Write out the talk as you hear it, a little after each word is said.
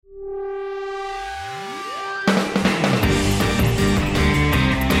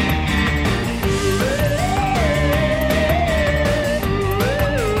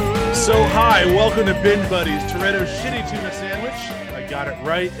So hi, welcome to Binge Buddies, Toretto's shitty tuna sandwich. I got it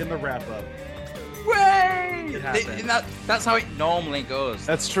right in the wrap-up. Way! That's how it normally goes.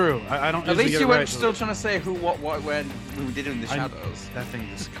 That's true. I don't. At least you weren't right, still trying to say who, what, when we did in the shadows. That thing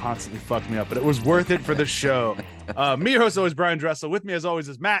just constantly fucked me up, but it was worth it for the show. Me, your host, always Bryan Dressel. With me, as always,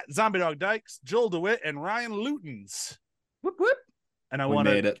 is Matt Zombie Dog Dykes, Joel DeWitte, and Ryan Lootens. Whoop whoop! And I want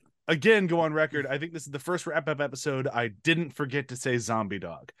to again go on record. I think this is the first episode I didn't forget to say Zombie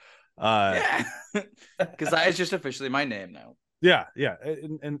Dog. Yeah, because that is just officially my name now. Yeah,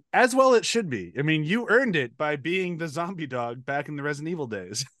 and as well it should be. I mean, you earned it by being the zombie dog back in the Resident Evil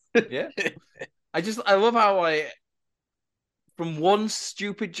days. Yeah, I love how from one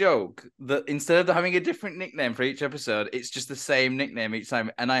stupid joke that instead of having a different nickname for each episode, it's just the same nickname each time,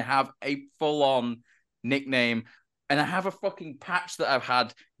 and I have a full-on nickname, and I have a fucking patch that I've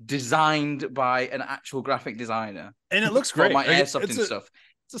had designed by an actual graphic designer, and it looks great. My airsoft and stuff.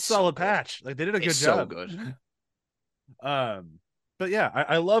 It's a solid patch. Like they did a good job. So good. But yeah,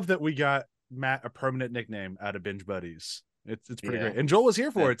 I love that we got Matt a permanent nickname out of Binge Buddies. It's pretty great, and Joel was here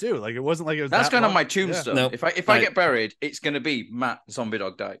for it too. Like it wasn't like it was. That's kind of my tombstone. Nope. If I get buried, it's gonna be Matt Zombie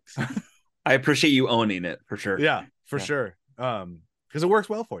Dog Dykes. I appreciate you owning it for sure. Yeah, for sure. Because it works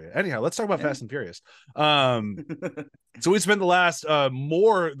well for you. Anyhow, let's talk about Fast and Furious. So we spent the last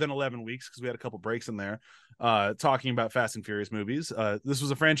more than 11 weeks, because we had a couple breaks in there, talking about Fast and Furious movies. This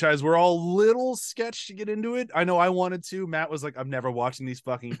was a franchise we're all a little sketched to get into it. I know I wanted to. Matt was like, I'm never watching these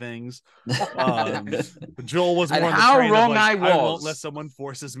fucking things. Joel was more and how wrong I was. I won't unless someone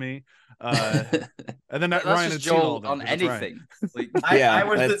forces me. And then Ryan had Joel seen all on anything. Like, I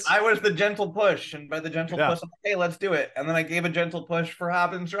was the gentle push, and by the gentle push, I'm like, hey, let's do it. And then I gave a gentle push for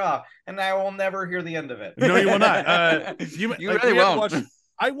Hobbs and Shaw, and I will never hear the end of it. No, you will not. You really won't.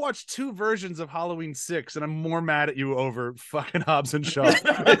 I watched 2 versions of Halloween 6, and I'm more mad at you over fucking Hobbs and Shaw.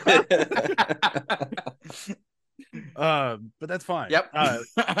 But that's fine. Yep,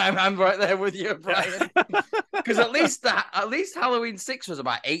 I'm right there with you, Brian. Because at least Halloween 6 was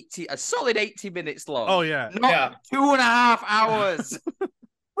about a solid 80 minutes long. Oh yeah, not 2.5 hours.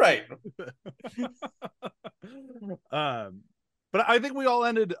 Right. But I think we all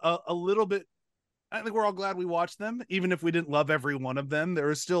ended a little bit. I think we're all glad we watched them, even if we didn't love every one of them.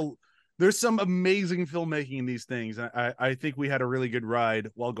 There's some amazing filmmaking in these things. I think we had a really good ride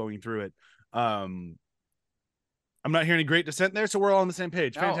while going through it. I'm not hearing any great dissent there, so we're all on the same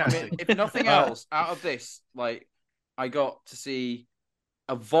page. Fantastic. I mean, if nothing else, out of this, like, I got to see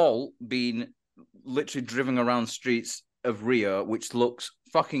a vault being literally driven around streets of Rio, which looks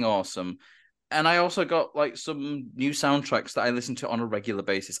fucking awesome. And I also got like some new soundtracks that I listen to on a regular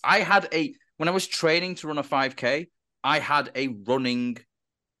basis. When I was training to run a 5K, I had a running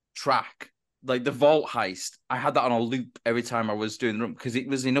track, like the Vault Heist. I had that on a loop every time I was doing the run, because it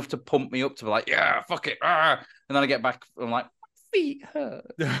was enough to pump me up to be like, yeah, fuck it. And then I get back, I'm like, my feet hurt.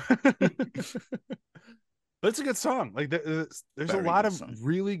 But it's a good song. Like there's a lot of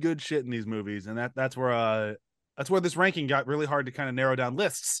really good shit in these movies, and that's where this ranking got really hard to kind of narrow down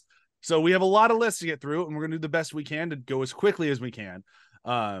lists. So we have a lot of lists to get through, and we're gonna do the best we can to go as quickly as we can.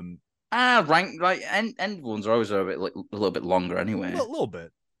 Rank like end ones are always a little bit longer anyway. A little bit,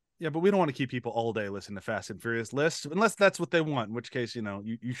 yeah. But we don't want to keep people all day listening to Fast and Furious lists, unless that's what they want. In which case,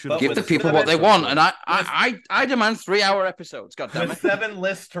 you should give the people what they want, and I demand 3-hour episodes. God damn it! With 7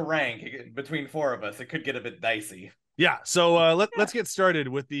 lists to rank between 4 of us, it could get a bit dicey. Yeah. So let's get started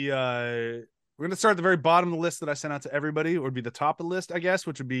with the. We're going to start at the very bottom of the list that I sent out to everybody. It would be the top of the list, I guess,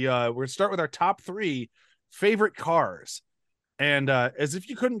 which would be, we're going to start with our top 3 favorite cars. And as if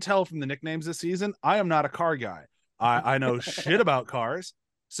you couldn't tell from the nicknames this season, I am not a car guy. I know shit about cars.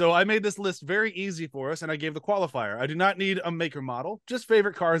 So I made this list very easy for us, and I gave the qualifier. I do not need a maker model, just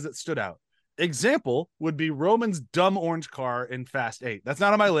favorite cars that stood out. Example would be Roman's dumb orange car in Fast 8. That's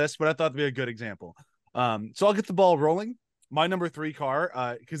not on my list, but I thought it'd be a good example. So I'll get the ball rolling. My number 3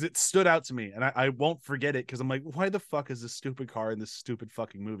 car, because it stood out to me, and I won't forget it, because I'm like, why the fuck is this stupid car in this stupid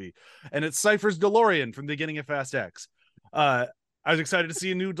fucking movie? And it's Cypher's DeLorean from the beginning of Fast X. I was excited to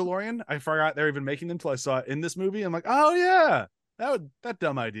see a new DeLorean. I forgot they're even making them until I saw it in this movie. I'm like, oh yeah, that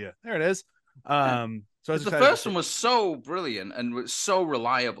dumb idea. There it is. So the first one was so brilliant and was so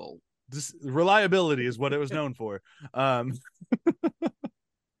reliable. This reliability is what it was known for.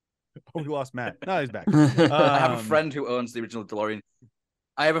 We lost Matt. No, he's back. I have a friend who owns the original DeLorean.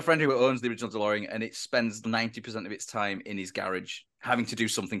 And it spends 90% of its time in his garage having to do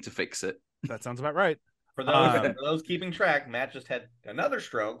something to fix it. That sounds about right. For those keeping track, Matt just had another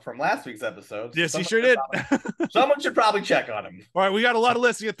stroke from last week's episode. So yes, he sure did. Someone should probably check on him. All right, we got a lot of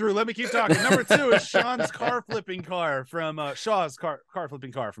lists to get through. Let me keep talking. Number 2 is Sean's car flipping car from Shaw's car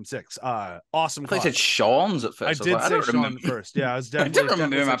flipping car from 6. Awesome car. I said Sean's at first. I did say Sean first. Yeah, I was definitely. I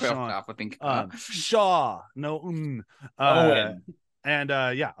didn't remember Sean. flipping Shaw. No. Owen. And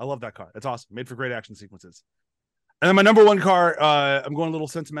yeah, I love that car. It's awesome. Made for great action sequences. And then my number 1 car, I'm going a little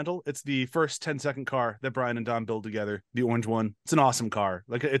sentimental. It's the first 10-second car that Bryan and Dom build together, the orange one. It's an awesome car.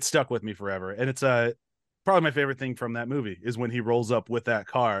 Like, it's stuck with me forever. And it's probably my favorite thing from that movie is when he rolls up with that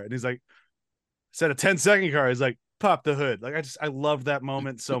car and he's like, instead of 10-second car, he's like, pop the hood. Like, I love that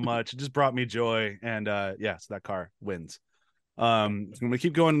moment so much. It just brought me joy. And yeah, so that car wins. I'm going to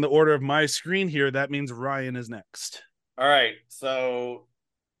keep going in the order of my screen here. That means Ryan is next. All right. So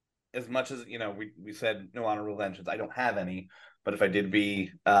as much as, we said no honorable mentions, I don't have any, but if I did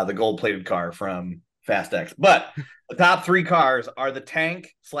be the gold-plated car from Fast X. But the top 3 cars are the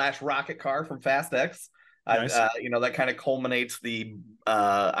tank/rocket car from Fast X. Nice. That kind of culminates the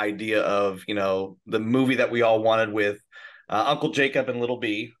idea of, the movie that we all wanted with Uncle Jacob and Little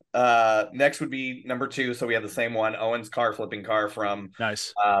B. Next would be number 2. So we have the same one, Owen's car flipping car from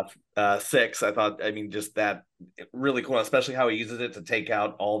nice 6. I thought, just that really cool, especially how he uses it to take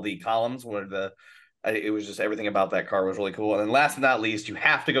out all the columns where it was just everything about that car was really cool. And then last but not least, you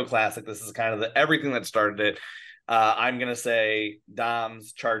have to go classic. This is kind of everything that started it. I'm going to say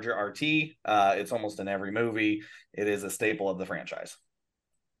Dom's Charger RT. It's almost in every movie. It is a staple of the franchise.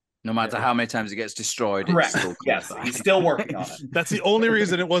 No matter how many times it gets destroyed. Correct. Yes, he's still working on it. That's the only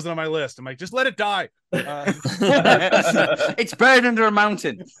reason it wasn't on my list. I'm like, just let it die. It's buried under a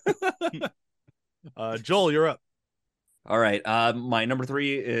mountain. Joel, you're up. All right. My number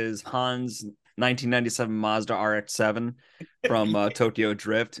 3 is Han's 1997 Mazda RX-7 from Tokyo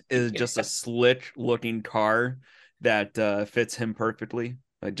Drift. It is just a slick looking car that fits him perfectly.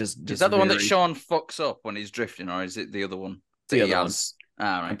 Just is that the one that Sean fucks up when he's drifting, or is it the other one? It's the other one.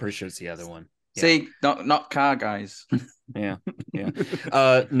 Right. I'm pretty sure it's the other one. Yeah. See, not car guys. Yeah.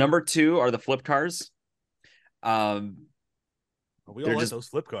 Number 2 are the flip cars. We all like those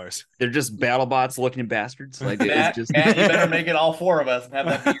flip cars. They're just BattleBots looking bastards. Like, Matt, you better make it all 4 of us and have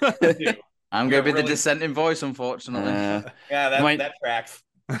that be too. I'm going to be the dissenting voice, unfortunately. That tracks.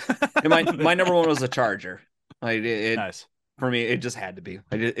 my number 1 was a Charger. Like, nice. For me, it just had to be.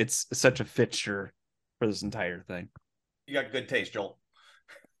 It's such a fixture for this entire thing. You got good taste, Joel.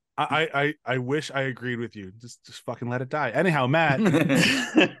 I wish I agreed with you. Just fucking let it die. Anyhow, Matt.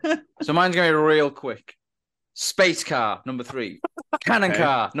 So mine's going to be real quick. Space car, number 3. Cannon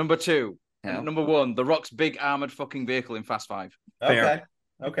car, number 2. Yeah. And number 1, The Rock's big armored fucking vehicle in Fast 5. Okay.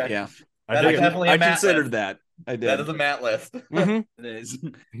 Yeah. I considered that. I did. That is a Matt list. It is.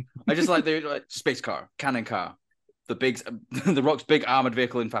 I just like the space car, cannon car, the Rock's big armored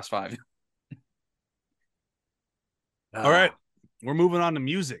vehicle in Fast 5. All right. We're moving on to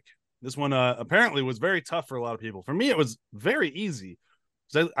music. This one apparently was very tough for a lot of people. For me, it was very easy.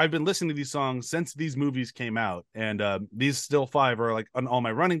 So I've been listening to these songs since these movies came out, and these still 5 are like on all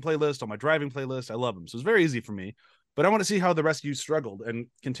my running playlist, on my driving playlist. I love them. So it's very easy for me. But I want to see how the rest of you struggled and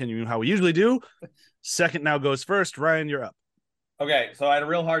continuing how we usually do. Second now goes first. Ryan, you're up. Okay, so I had a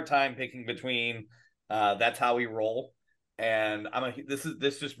real hard time picking between That's How We Roll, and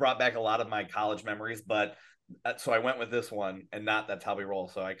this just brought back a lot of my college memories, but so I went with this one and not That's How We Roll,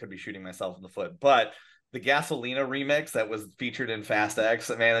 so I could be shooting myself in the foot. But the Gasolina remix that was featured in Fast X,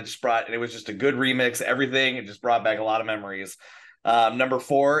 man, it was just a good remix. Everything, it just brought back a lot of memories. Number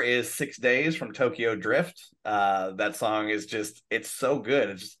 4 is 6 Days from Tokyo Drift. That song is it's so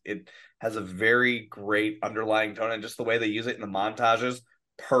good. It has a very great underlying tone, and just the way they use it in the montages,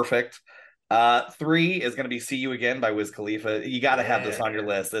 perfect. 3 is going to be See You Again by Wiz Khalifa. You got to have this on your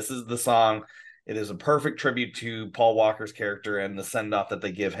list. This is the song. It is a perfect tribute to Paul Walker's character and the send-off that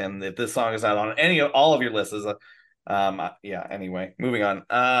they give him. If this song is not on all of your lists, anyway, moving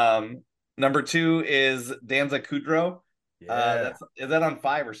on. Number 2 is Danza Kudrow. Yeah. Is that on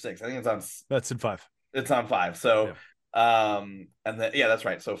 5 or 6? I think it's on. That's in 5. It's on 5. So, that's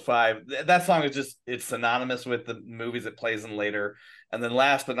right. So 5. That song is it's synonymous with the movies it plays in later. And then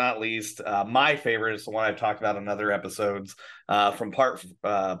last but not least, my favorite is the one I've talked about in other episodes. From part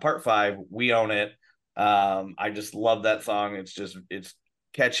 5, We Own It. I just love that song. It's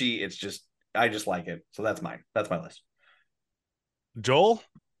catchy. I just like it. So that's mine. That's my list. Joel?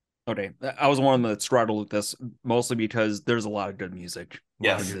 Okay, I was one of them that struggled with this mostly because there's a lot of good music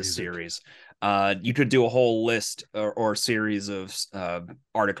in this series. You could do a whole list or series of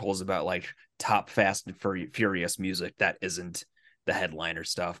articles about like top Fast and Furious music that isn't the headliner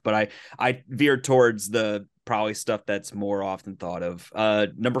stuff. But I veered towards the probably stuff that's more often thought of.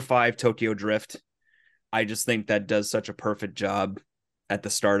 Number 5, Tokyo Drift. I just think that does such a perfect job at the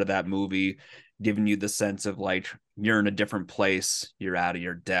start of that movie, giving you the sense of like you're in a different place, you're out of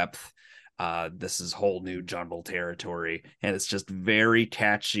your depth. This is whole new jungle territory, and it's just very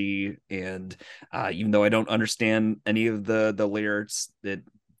catchy. And even though I don't understand any of the lyrics, that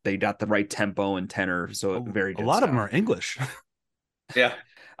they got the right tempo and tenor, so very good. A lot stuff. of them are English. Yeah.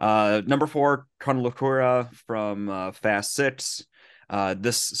 Number 4, Chronolocura from Fast 6.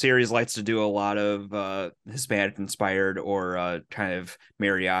 This series likes to do a lot of Hispanic inspired or kind of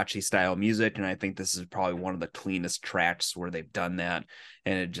mariachi style music, and I think this is probably one of the cleanest tracks where they've done that,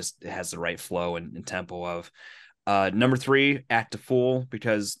 and it has the right flow and tempo of. Number 3, Act a Fool,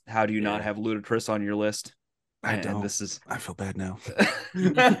 because how do you not have Ludacris on your list? I don't. I feel bad now.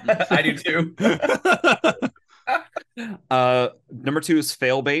 I do too. Number 2 is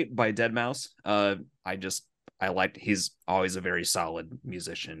Failbait by Deadmau5. I like, he's always a very solid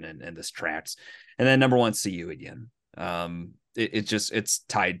musician and this tracks. And then number 1, See You Again. It's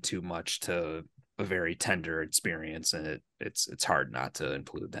tied too much to a very tender experience, and it's hard not to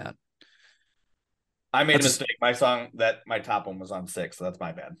include that. I made a mistake. My top one was on 6, so that's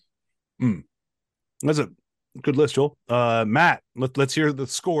my bad. That's a good list, Joel. Matt, let's hear the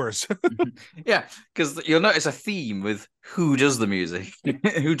scores. Yeah, because you'll notice a theme with who does the music,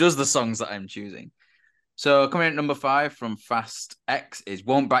 who does the songs that I'm choosing. So coming in at number 5 from Fast X is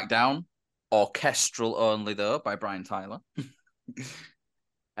Won't Back Down, orchestral only though, by Brian Tyler.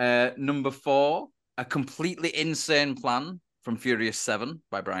 Number 4, A Completely Insane Plan from Furious 7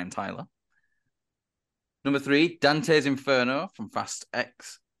 by Brian Tyler. Number 3, Dante's Inferno from Fast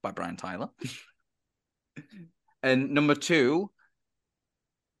X by Brian Tyler. And number 2,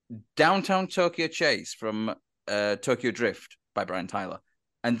 Downtown Tokyo Chase from Tokyo Drift by Brian Tyler.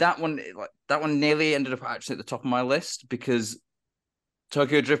 And that one nearly ended up actually at the top of my list, because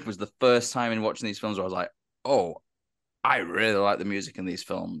Tokyo Drift was the first time in watching these films where I was like, oh, I really like the music in these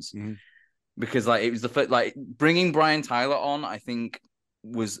films. Mm-hmm. Because like it was the first, like bringing Brian Tyler on, I think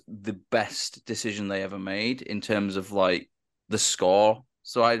was the best decision they ever made in terms of like the score.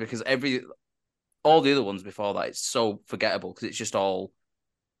 Because all the other ones before that, it's so forgettable because it's just all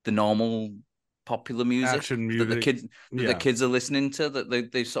the normal popular music, action music that the kids are listening to,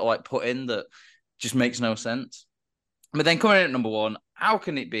 that they sort of like put in, that just makes no sense. But then coming in at number 1, how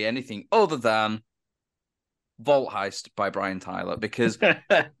can it be anything other than Vault Heist by Brian Tyler? Because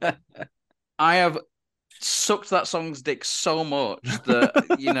I have sucked that song's dick so much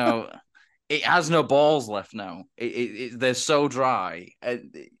that, you know, it has no balls left now. They're so dry.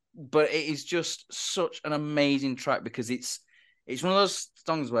 But it is just such an amazing track, because it's one of those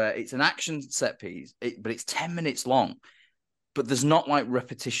songs where it's an action set piece, but it's 10 minutes long. But there's not like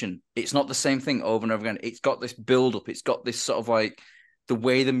repetition. It's not the same thing over and over again. It's got this build up. It's got this sort of like the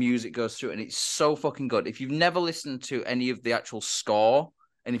way the music goes through, and it's so fucking good. If you've never listened to any of the actual score,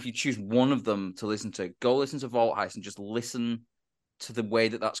 and if you choose one of them to listen to, go listen to Vault Heist and just listen to the way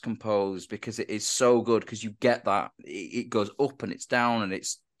that that's composed, because it is so good. Because you get that it goes up and it's down, and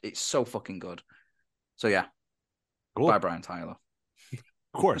it's so fucking good. So yeah, cool. By Brian Tyler.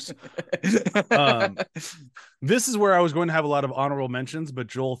 Of course. This is where I was going to have a lot of honorable mentions, but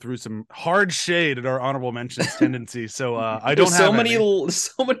Joel threw some hard shade at our honorable mentions tendency. So I don't have so many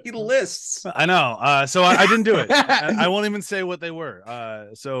lists. I know. So I didn't do it. I won't even say what they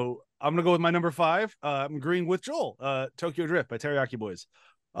were. So I'm gonna go with my number 5. I'm agreeing with Joel. Tokyo Drift by Teriyaki Boys.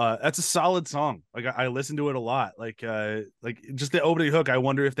 That's a solid song. Like I listen to it a lot. Like just the opening hook. I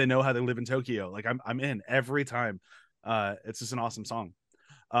wonder if they know how they live in Tokyo. Like I'm in every time. It's just an awesome song.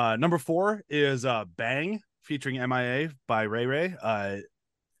 Number 4 is Bang featuring MIA by Ray Ray.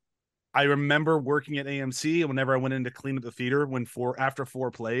 I remember working at AMC, and whenever I went in to clean up the theater after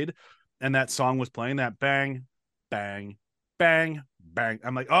 4 played, and that song was playing, that bang, bang, bang, bang.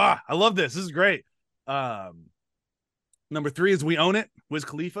 I'm like, I love this. This is great. Number 3 is We Own It, Wiz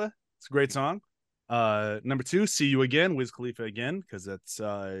Khalifa. It's a great song. Number 2, See You Again, Wiz Khalifa again, because that's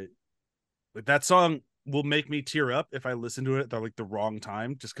like that song will make me tear up if I listen to it at the wrong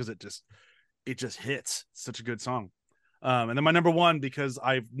time, just because it just hits. It's such a good song. And then my number 1, because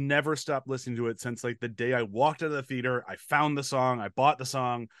I've never stopped listening to it since like the day I walked out of the theater. I found the song, I bought the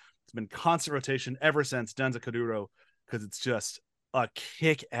song. It's been constant rotation ever since, Danza Kuduro, because it's just a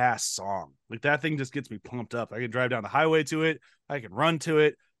kick-ass song. Like that thing just gets me pumped up. I can drive down the highway to it, I can run to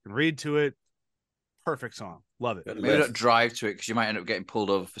it, I can read to it. Perfect song. Love it. Maybe don't drive to it, because you might end up getting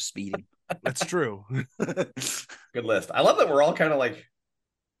pulled over for speeding. That's true. Good list. I love that we're all kind of like,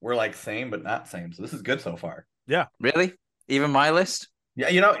 we're like same but not same. So this is good so far. Yeah. Really? Even my list.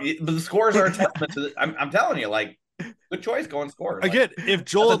 Yeah, but the scores are a testament to I'm telling you, like, good choice going scores. Again, Like, if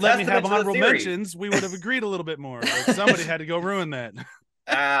Joel had let me have testament to the honorable series. mentions, we would have agreed a little bit more. But somebody had to go ruin that.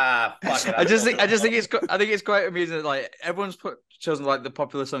 Fuck it. I just think it's quite amusing that, like, everyone's chosen like the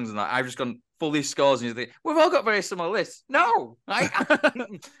popular songs, and like I've just gone fully scores, and you think we've all got very similar lists. No,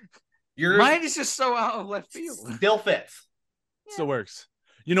 mine is just so out of left field. Still fits. Still works.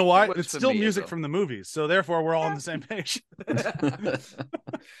 You know why? It works It's for still me as music well. from the movies, so therefore we're all on the same page.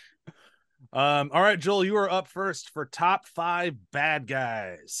 All right, Joel, you are up first for top 5 bad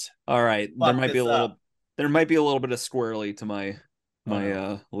guys. All right, Fuck there might be a this little up. there might be a little bit of squirrely to my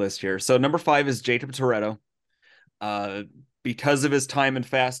list here. So number 5 is Jacob Toretto. Because of his time in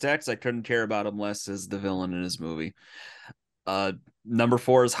Fast X, I couldn't care about him less as the villain in his movie. Number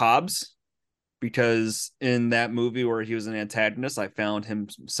 4 is Hobbs, because in that movie where he was an antagonist, I found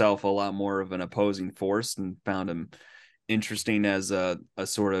himself a lot more of an opposing force and found him interesting as a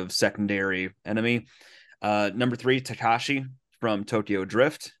sort of secondary enemy. Number 3, Takashi from Tokyo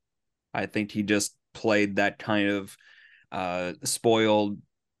Drift. I think he just played that kind of spoiled,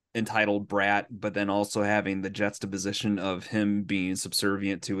 entitled brat, but then also having the juxtaposition of him being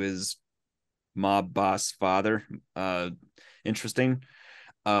subservient to his mob boss father. Interesting.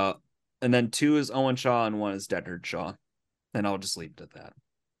 And then 2 is Owen Shaw and 1 is Deckard Shaw. And I'll just leave it at that.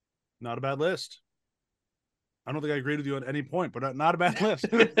 Not a bad list. I don't think I agreed with you at any point, but not a bad list.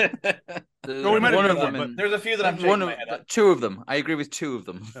 One of them, but there's a few that I'm shaking my head on. 2 of them. I agree with 2 of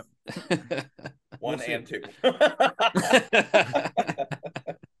them. Yep. 1 and 2.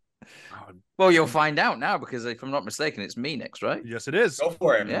 Well, you'll find out now, because if I'm not mistaken, it's me next, right? Yes, it is. Go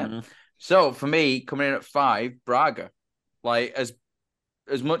for it. Yeah. Mhm. So for me, coming in at 5, Braga. Like, as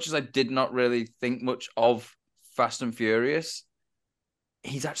much as I did not really think much of Fast and Furious,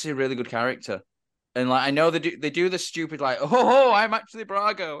 he's actually a really good character. And like, I know they do the stupid like, oh, I'm actually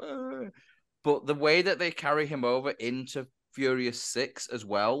Braga, but the way that they carry him over into Furious 6 as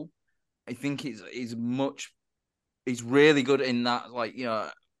well, I think he's really good in that. Like,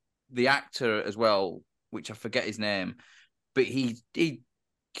 the actor as well, which I forget his name, but he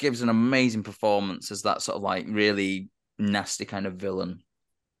gives an amazing performance as that sort of like really nasty kind of villain.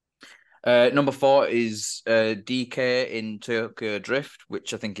 Number 4 is DK in Tokyo Drift,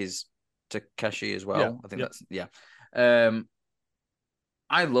 which I think is Takeshi as well. Yeah, I think that's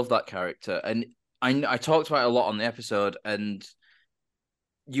I love that character, and I talked about it a lot on the episode, and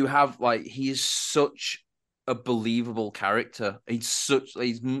you have like, he's such a believable character. He's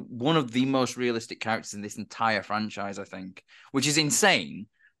one of the most realistic characters in this entire franchise, I think, which is insane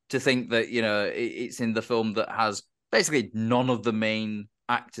to think that it's in the film that has basically none of the main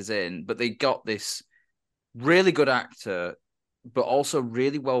actors in, but they got this really good actor, but also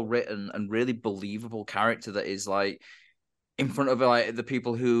really well written and really believable character that is like in front of like the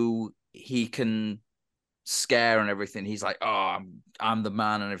people who he can scare and everything. He's like, oh, I'm the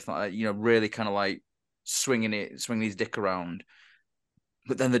man and everything like that, really kind of like swinging his dick around.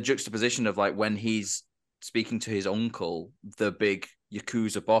 But then the juxtaposition of like when he's speaking to his uncle, the big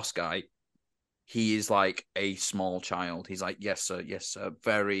Yakuza boss guy, he is like a small child. He's like, yes, sir,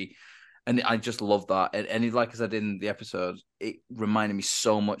 very. And I just love that. And like I said in the episode, it reminded me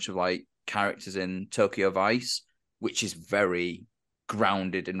so much of like characters in Tokyo Vice, which is very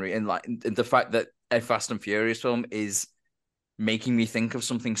grounded and like the fact that a Fast and Furious film is making me think of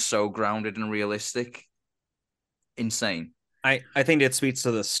something so grounded and realistic. Insane. I think it speaks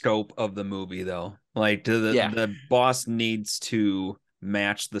to the scope of the movie, though. Like, the boss needs to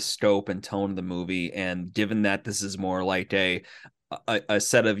match the scope and tone of the movie, and given that this is more like a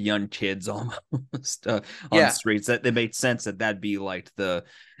set of young kids almost on the streets, that it made sense that'd be like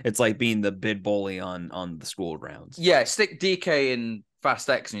it's like being the big bully on the school grounds. Yeah, stick DK in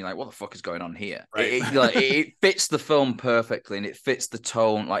Fast X and you're like, what the fuck is going on here? Right. It fits the film perfectly, and it fits the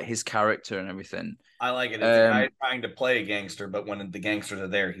tone, like his character and everything. I like it. It's a guy trying to play a gangster, but when the gangsters are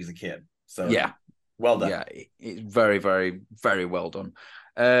there, he's a kid. So yeah, well done. Yeah, it's very, very, very well done.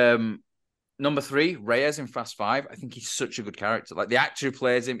 Number 3, Reyes in Fast 5. I think he's such a good character. Like, the actor who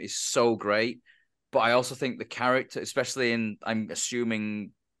plays him is so great, but I also think the character, especially I'm assuming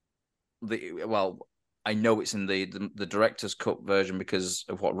I know it's in the director's cut version because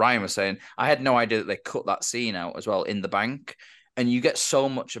of what Ryan was saying. I had no idea that they cut that scene out as well in the bank, and you get so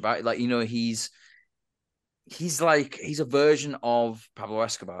much about it. Like, he's a version of Pablo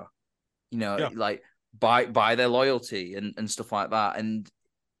Escobar, like by their loyalty and stuff like that. And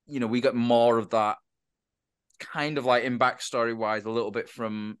we got more of that kind of like in backstory wise, a little bit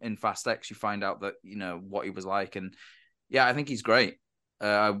from in Fast X. You find out that what he was like, and yeah, I think he's great.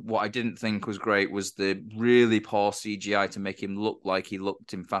 What I didn't think was great was the really poor CGI to make him look like he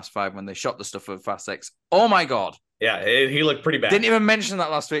looked in Fast 5 when they shot the stuff for Fast X. Oh my God. Yeah, he looked pretty bad. Didn't even mention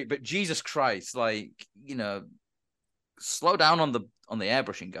that last week, but Jesus Christ, like, slow down on the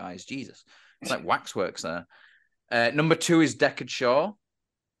airbrushing, guys. Jesus. It's like waxworks there. Number 2 is Deckard Shaw.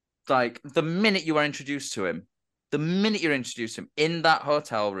 Like, the minute you're introduced to him in that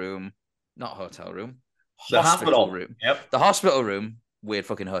hospital room. The hospital room. Weird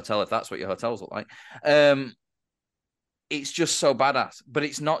fucking hotel, if that's what your hotels look like. It's just so badass. But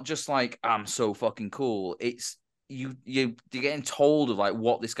it's not just like, I'm so fucking cool. It's you're getting told of like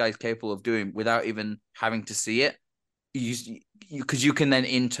what this guy's capable of doing without even having to see it. Because you can then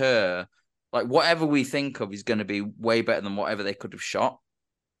inter like whatever we think of is going to be way better than whatever they could have shot.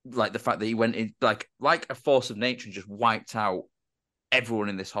 Like the fact that he went in like a force of nature and just wiped out everyone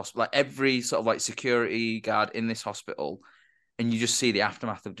in this hospital, like every sort of like security guard in this hospital, and you just see the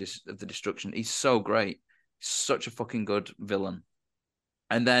aftermath of the destruction. He's so great. He's such a fucking good villain.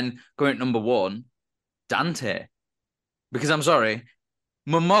 And then going at number 1, Dante. Because I'm sorry,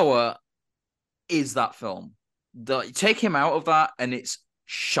 Momoa is that film. Take him out of that and it's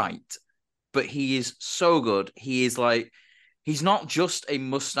shite. But he is so good. He is like, he's not just a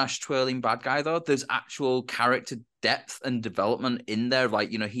mustache twirling bad guy though. There's actual character depth and development in there. Like,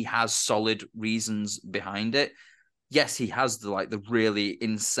 he has solid reasons behind it. Yes, he has the really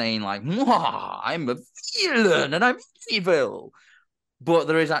insane, like, I'm a villain and I'm evil. But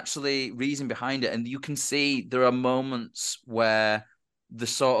there is actually reason behind it. And you can see there are moments where the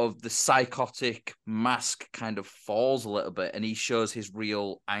sort of the psychotic mask kind of falls a little bit and he shows his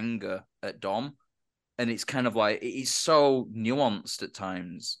real anger at Dom. And it's kind of like, it's so nuanced at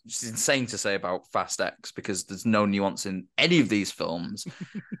times. It's insane to say about Fast X because there's no nuance in any of these films.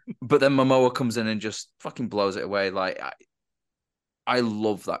 But then Momoa comes in and just fucking blows it away. Like, I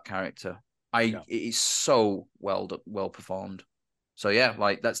love that character. It is so well performed. So yeah,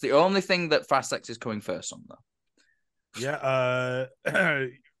 like that's the only thing that Fast X is coming first on though. Yeah.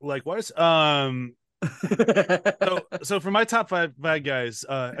 Likewise. So for my top 5 bad guys,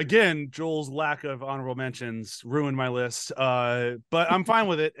 again, Joel's lack of honorable mentions ruined my list. But I'm fine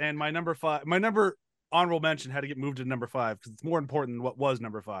with it. And my number honorable mention had to get moved to number 5 because it's more important than what was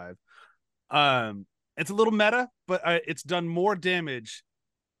number 5. It's a little meta, but it's done more damage,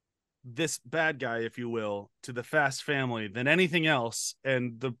 this bad guy, if you will, to the Fast family than anything else,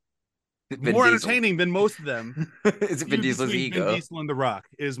 and the more entertaining than most of them. Is it Vin Diesel's ego? Vin Diesel and The Rock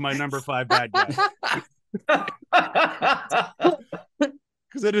is my number 5 bad guy.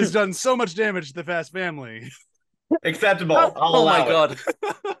 Because it has done so much damage to the Fast family. Acceptable. I'll allow God.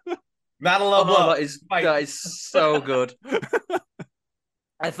 Not alone. That is so good.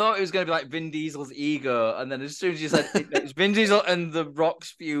 I thought it was going to be like Vin Diesel's ego, and then as soon as you said it's Vin Diesel and The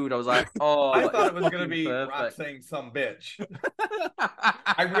Rock's feud, I was like, oh. I thought it was going to be perfect. Rock saying some bitch.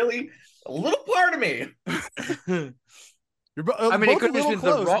 A little part of me. It could have been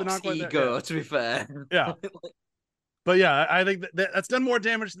The Rock's ego, to be fair. Yeah. But yeah, I think that's done more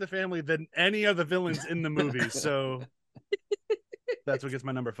damage to the family than any of the villains in the movie. So that's what gets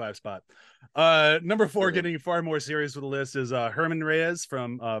my number 5 spot. Number 4, getting far more serious with the list, is Herman Reyes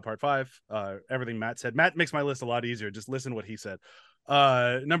from part 5. Everything Matt said. Matt makes my list a lot easier. Just listen to what he said.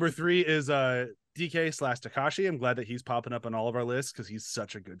 Number 3 is DK/Takashi. I'm glad that he's popping up on all of our lists because he's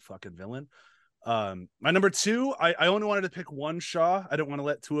such a good fucking villain. My number 2, I only wanted to pick one Shaw. I didn't want to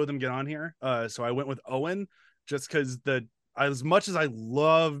let 2 of them get on here. So I went with Owen just because as much as I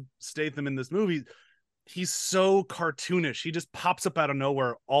love Statham in this movie, he's so cartoonish. He just pops up out of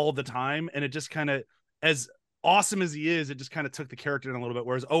nowhere all the time. And it just kind of, as awesome as he is, it just kind of took the character in a little bit.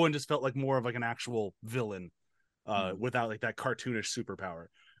 Whereas Owen just felt like more of like an actual villain without like that cartoonish superpower.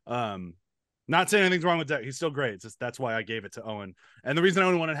 Not saying anything's wrong with that. He's still great. That's why I gave it to Owen. And the reason I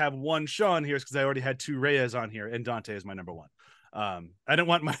only want to have one Shaw on here is because I already had 2 Reyes on here, and Dante is my number 1. I didn't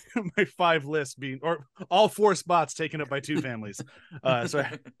want my 5 list being, or all 4 spots taken up by 2 families. So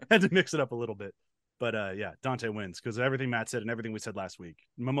I had to mix it up a little bit. But yeah, Dante wins because everything Matt said and everything we said last week.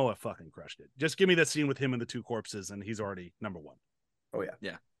 Momoa fucking crushed it. Just give me that scene with him and the 2 corpses, and he's already number 1. Oh yeah,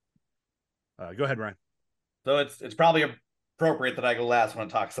 yeah. Go ahead, Ryan. So it's probably appropriate that I go last when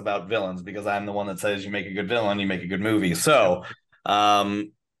it talks about villains because I'm the one that says you make a good villain, you make a good movie. So,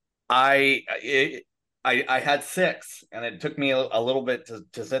 I had 6, and it took me a little bit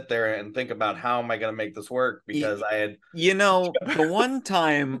to sit there and think about how am I going to make this work because I had, the one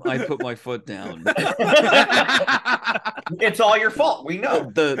time I put my foot down, it's all your fault. We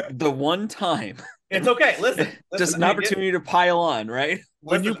know the one time. It's okay. Listen, just an opportunity to pile on, right?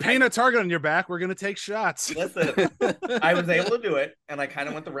 When you Listen, paint a target on your back, we're gonna take shots. Listen, I was able to do it, and I kind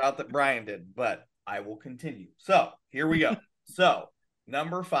of went the route that Bryan did, but I will continue. So here we go. So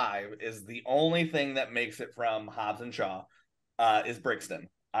number 5 is the only thing that makes it from Hobbs and Shaw, is Brixton.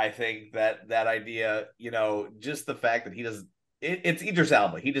 I think that idea, just the fact that he does. It's Idris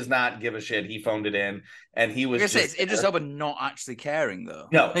Elba. He does not give a shit. He phoned it in, and he was. It's Idris Elba not actually caring, though.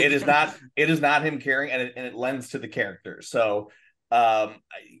 No, it is not. It is not him caring, and it lends to the character. So, I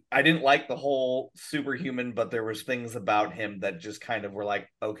didn't like the whole superhuman, but there was things about him that just kind of were like,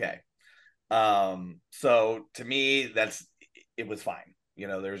 okay. So to me, it was fine.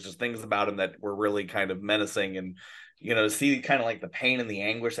 There was just things about him that were really kind of menacing, and to see kind of like the pain and the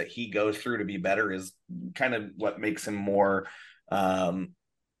anguish that he goes through to be better is kind of what makes him more on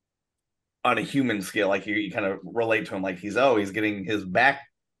a human scale. Like you kind of relate to him, like he's getting his back.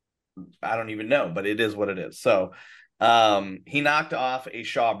 I don't even know, but it is what it is. So he knocked off a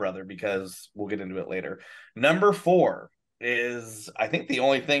Shaw brother, because we'll get into it later. Number 4 is, I think, the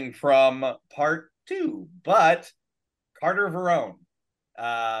only thing from part 2, but Carter Verone.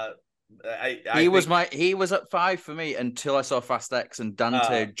 He was at 5 for me until I saw Fast X, and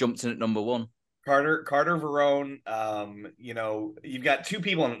Dante jumped in at number 1. Carter Verone. You've got 2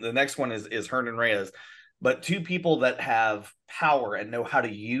 people, and the next one is Hernan Reyes, but 2 people that have power and know how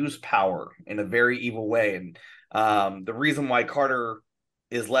to use power in a very evil way. And the reason why Carter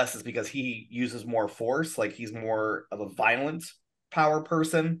is less is because he uses more force. Like, he's more of a violent power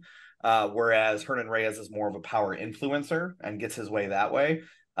person, whereas Hernan Reyes is more of a power influencer and gets his way that way.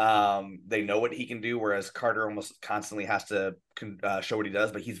 They know what he can do, whereas Carter almost constantly has to show what he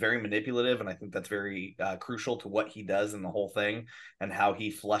does, but he's very manipulative, and I think that's very crucial to what he does in the whole thing and how he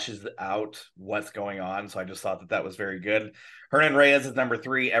flushes out what's going on. So I just thought that was very good. Hernan Reyes is number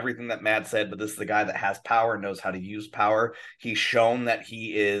 3, everything that Matt said, but this is the guy that has power and knows how to use power. He's shown that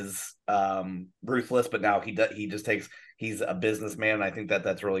he is ruthless, but now he's a businessman, and I think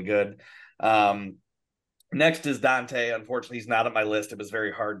that's really good. Next is Dante. Unfortunately, he's not on my list. It was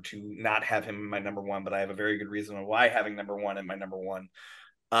very hard to not have him in my number 1, but I have a very good reason why having number 1 in my number 1.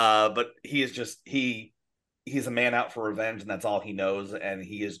 But he is just he's a man out for revenge, and that's all he knows. And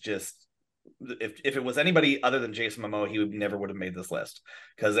he is just, if it was anybody other than Jason Momoa, he never would have made this list,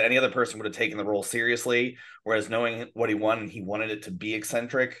 because any other person would have taken the role seriously. Whereas knowing what he wanted it to be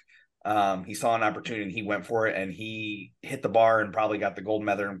eccentric. He saw an opportunity and he went for it, and he hit the bar and probably got the gold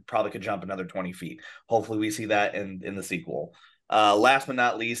medal and probably could jump another 20 feet. Hopefully we see that in the sequel. Last but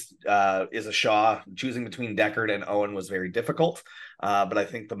not least is a Shaw. Choosing between Deckard and Owen was very difficult, but I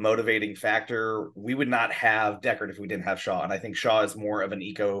think the motivating factor, we would not have Deckard if we didn't have Shaw, and I think Shaw is more of an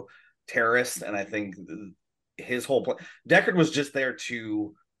eco-terrorist, and I think his whole plan, Deckard was just there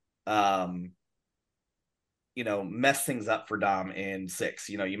to mess things up for Dom in 6.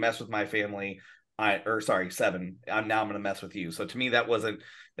 You mess with my family, 7. Now I'm going to mess with you. So to me,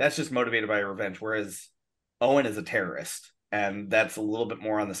 that's just motivated by revenge. Whereas Owen is a terrorist, and that's a little bit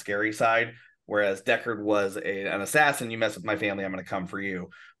more on the scary side. Whereas Deckard was an assassin. You mess with my family, I'm going to come for you.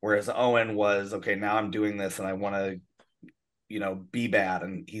 Whereas Owen was, okay, now I'm doing this and I want to, be bad.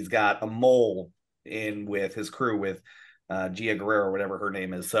 And he's got a mole in with his crew with Gia Guerrero, whatever her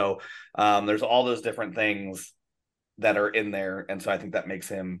name is. So there's all those different things that are in there, and so I think that makes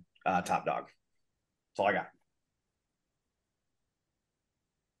him top dog. That's all I got.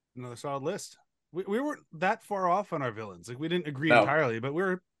 Another solid list. We weren't that far off on our villains. Like, we didn't agree entirely, but we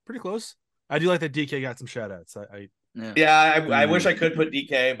were pretty close. I do like that DK got some shout outs. I wish I could put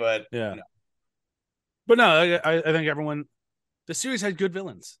DK, but yeah. No. But no, I think everyone, the series had good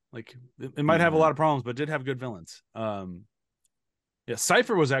villains. Like, it might have a lot of problems, but did have good villains. Yeah,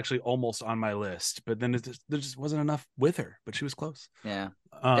 Cypher was actually almost on my list, but then there just wasn't enough with her. But she was close. Yeah.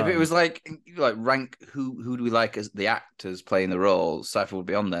 If it was like rank who do we like as the actors playing the role, Cypher would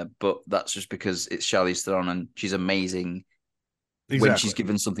be on there. But that's just because it's Charlize Theron and she's amazing when she's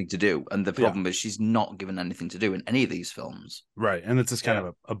given something to do. And the problem is she's not given anything to do in any of these films. Right, and it's just kind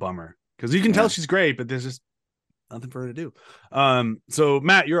of a bummer, because you can tell she's great, but there's just nothing for her to do. So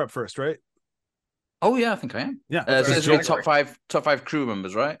Matt, you're up first, right? Oh yeah, I think I am. Yeah, so top five crew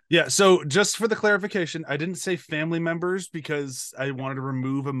members, right? Yeah. So just for the clarification, I didn't say family members because I wanted to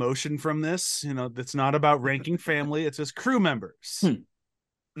remove emotion from this. It's not about ranking family; it's just crew members.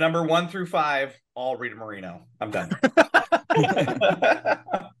 Number 1 through 5, all Rita Moreno. I'm done.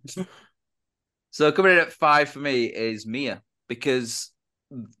 So coming in at 5 for me is Mia, because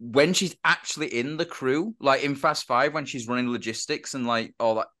when she's actually in the crew, like in Fast 5, when she's running logistics and like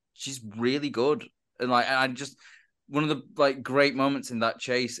all that, she's really good. And I just, one of the great moments in that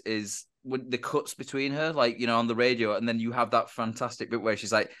chase is when the cuts between her, like, you know, on the radio, and then you have that fantastic bit where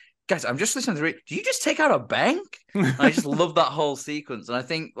she's like, guys, I'm just listening to the radio. Do you just take out a bank? And I just love that whole sequence. And I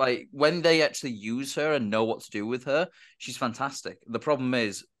think, like, when they actually use her and know what to do with her, she's fantastic. The problem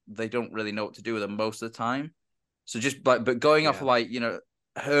is they don't really know what to do with her most of the time. So just like, but going off, like, you know,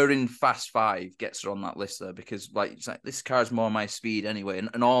 her in Fast Five gets her on that list there because, like, it's like, this car's more my speed anyway,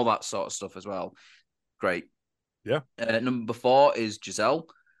 and all that sort of stuff as well. Great. Yeah. Number 4 is Giselle.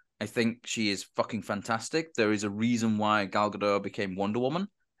 I think she is fucking fantastic. There is a reason why Gal Gadot became Wonder Woman,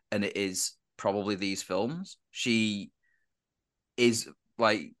 and it is probably these films. She is,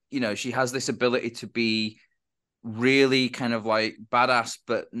 like, you know, she has this ability to be really kind of like badass,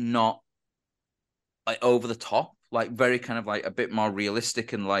 but not like over the top, like very kind of like a bit more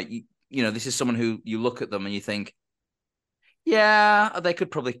realistic. And like, you know, this is someone who you look at them and you think, yeah, they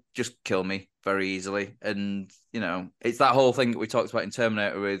could probably just kill me very easily. And, you know, it's that whole thing that we talked about in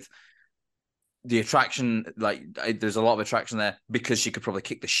Terminator with the attraction. Like, there's a lot of attraction there because she could probably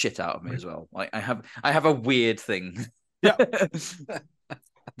kick the shit out of me as well. Like, I have a weird thing. Yeah.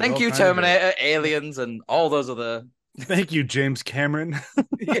 Thank you, Terminator, Aliens, and all those other. Thank you, James Cameron.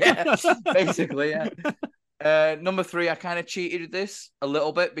 Yeah, basically, yeah. Number 3, I kind of cheated with this a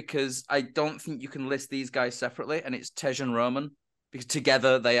little bit because I don't think you can list these guys separately, and it's Tej and Roman, because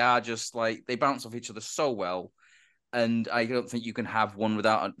together they are just like, they bounce off each other so well, and I don't think you can have one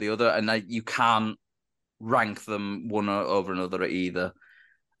without the other, and you can't rank them one over another either.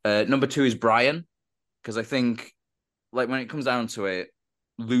 Number 2 is Bryan, because I think, like, when it comes down to it,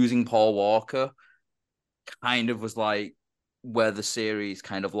 losing Paul Walker kind of was like where the series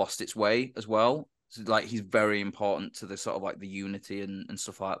kind of lost its way as well. So, like, he's very important to the sort of like the unity and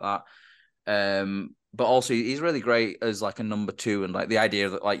stuff like that. But also he's really great as like a number 2, and like the idea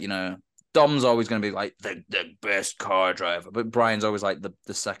that, like, you know, Dom's always going to be like the best car driver, but Brian's always like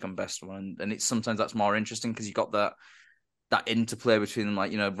the second best one, and it's sometimes that's more interesting because you got that interplay between them.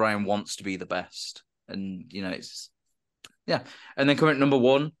 Like, you know, Brian wants to be the best, and, you know, it's and then coming at number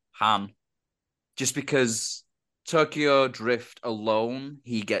 1, Han, just because Tokyo Drift alone,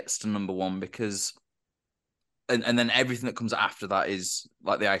 he gets to number 1 because. And then everything that comes after that is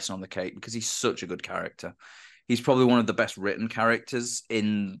like the icing on the cake because he's such a good character. He's probably one of the best written characters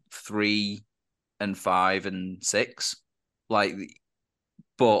in 3 and 5 and 6. Like,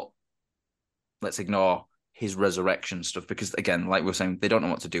 but let's ignore his resurrection stuff because, again, like we were saying, they don't know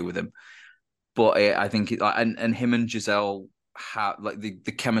what to do with him. But I think and him and Giselle have, like,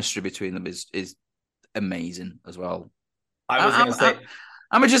 the chemistry between them is amazing as well. I was going to say.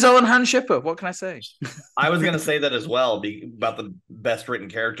 I'm a Giselle and Han shipper. What can I say? I was going to say that as well about the best written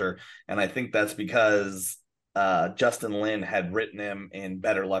character. And I think that's because Justin Lin had written him in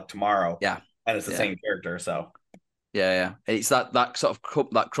Better Luck Tomorrow. Yeah. And it's the same character. So, yeah. It's that sort of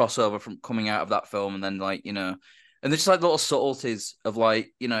that crossover from coming out of that film. And then, like, you know, and there's just like little subtleties of,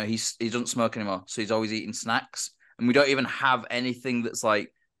 like, you know, he doesn't smoke anymore. So he's always eating snacks. And we don't even have anything that's like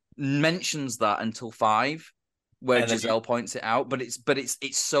mentions that until 5. Where Giselle points it out, but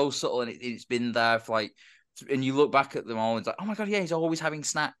it's so subtle, and it's been there for like, and you look back at them all and it's like, oh my god, yeah, he's always having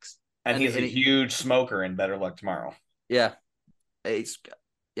snacks, and he's a huge smoker in Better Luck Tomorrow. Yeah, it's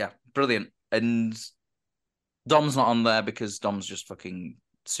brilliant. And Dom's not on there because Dom's just fucking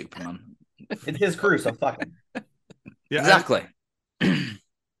Superman. It's his crew, so fuck him. Yeah, exactly.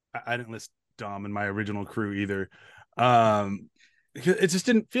 I didn't list Dom in my original crew either. It just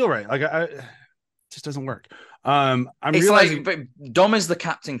didn't feel right. Like, it just doesn't work. I'm realizing, like, but Dom is the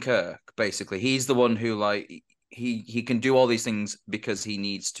Captain Kirk, basically. He's the one who, like, he can do all these things because he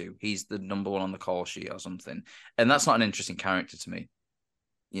needs to. He's the number 1 on the call sheet or something, and that's not an interesting character to me.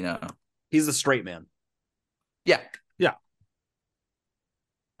 You know, he's a straight man. Yeah.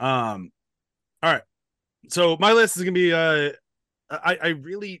 All right. So my list is gonna be I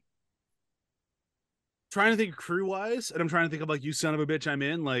really trying to think crew wise, and I'm trying to think of, like, you son of a bitch, I'm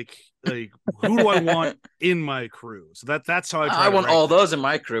in, like who do I want in my crew? So that's how I want all those in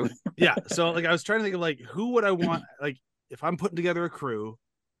my crew. Yeah. So, like, I was trying to think of, like, who would I want, like, if I'm putting together a crew,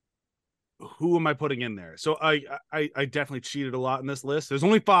 who am I putting in there? So I definitely cheated a lot in this list. There's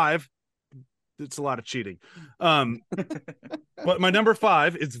only 5. It's a lot of cheating. But my number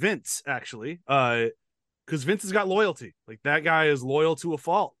 5 is Vince, actually. Because Vince has got loyalty. Like, that guy is loyal to a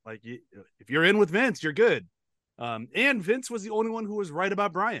fault. Like, if you're in with Vince, you're good. And Vince was the only one who was right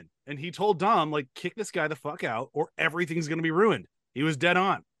about Bryan. And he told Dom, like, kick this guy the fuck out or everything's going to be ruined. He was dead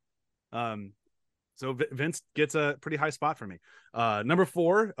on. So Vince gets a pretty high spot for me. Number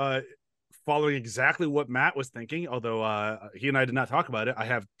 4, following exactly what Matt was thinking, although he and I did not talk about it, I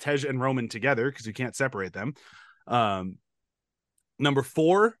have Tej and Roman together because you can't separate them. Number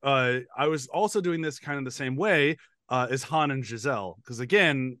 4, I was also doing this kind of the same way, is Han and Giselle. Because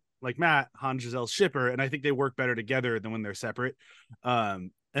again, like Matt, Han and Giselle's shipper, and I think they work better together than when they're separate.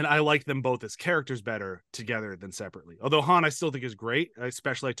 And I like them both as characters better together than separately. Although Han, I still think is great,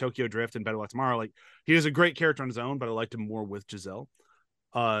 especially like Tokyo Drift and Better Luck Tomorrow. Like he is a great character on his own, but I liked him more with Giselle.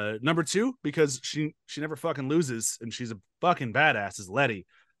 Number 2, because she never fucking loses, and she's a fucking badass, is Letty.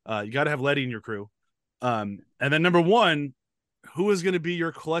 You got to have Letty in your crew. And then number 1, who is going to be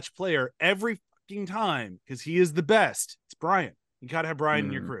your clutch player every fucking time, because he is the best? It's Bryan. You got to have Bryan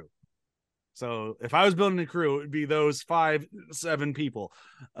in your crew. So if I was building a crew, it would be those 5-7 people.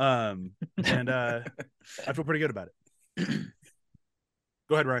 And I feel pretty good about it.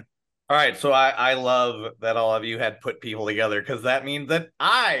 Go ahead, Ryan. All right, so I love that all of you had put people together, because that means that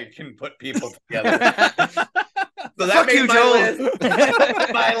I can put people together. So that made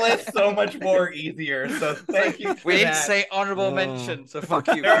my list so much more easier. So thank you. We didn't say honorable mention, so fuck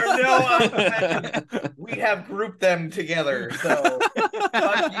you. There are no honorable mentions. We have grouped them together. So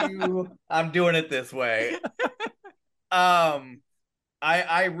fuck you. I'm doing it this way.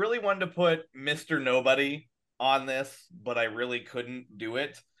 I really wanted to put Mr. Nobody on this, but I really couldn't do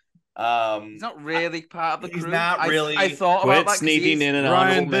it. He's not really part of the crew. He's not really. I thought Quit about that sneaking in an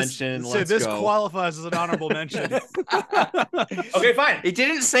honorable mention. Let's this go. qualifies as an honorable mention. Okay, fine. He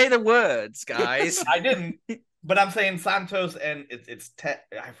didn't say the words, guys. I didn't, but I'm saying Santos and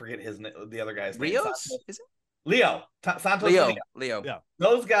I forget the other guy's name. Rios? Is it? Leo. Santos and Leo. Yeah.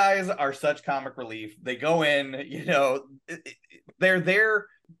 Those guys are such comic relief. They go in, they're there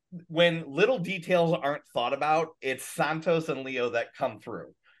when little details aren't thought about. It's Santos and Leo that come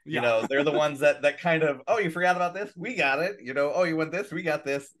through. Yeah. They're the ones that kind of, oh, you forgot about this? We got it. Oh, you want this? We got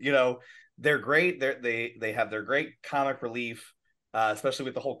this. They're great. They have their great comic relief, especially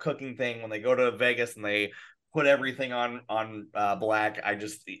with the whole cooking thing when they go to Vegas and they put everything on black.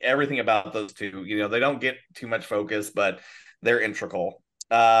 Everything about those two, they don't get too much focus, but they're integral.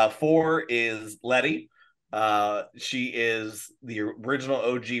 4 is Letty. She is the original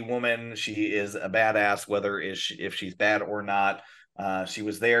OG woman. She is a badass, whether if she's bad or not. She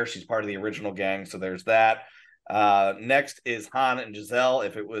was there. She's part of the original gang, so there's that. Next is Han and Giselle.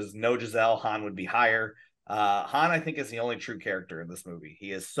 If it was no Giselle, Han would be higher. Han, I think, is the only true character in this movie.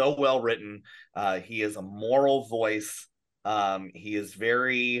 He is so well written. He is a moral voice. He is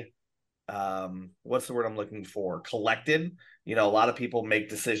very, what's the word I'm looking for? Collected. A lot of people make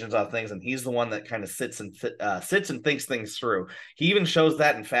decisions on things, and he's the one that kind of sits and thinks things through. He even shows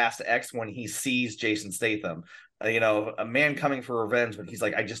that in Fast X when he sees Jason Statham. A man coming for revenge, but he's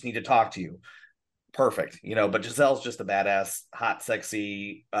like, I just need to talk to you. Perfect. But Giselle's just a badass, hot,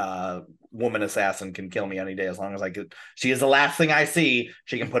 sexy woman assassin, can kill me any day as long as I could. She is the last thing I see.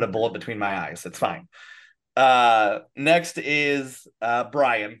 She can put a bullet between my eyes. It's fine. Next is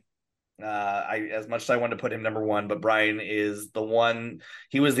Bryan. As much as I wanted to put him number 1, but Bryan is the one.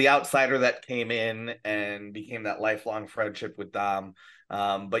 He was the outsider that came in and became that lifelong friendship with Dom.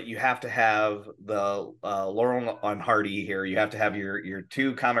 But you have to have the Laurel and Hardy here. You have to have your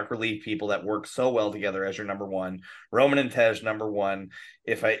 2 comic relief people that work so well together as your number 1. Roman and Tej, number 1.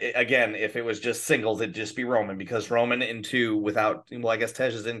 If it was just singles, it'd just be Roman, because Roman in 2 without, I guess Tej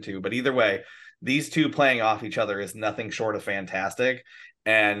is in 2, but either way, these 2 playing off each other is nothing short of fantastic.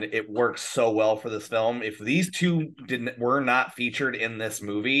 And it works so well for this film. If these 2 were not featured in this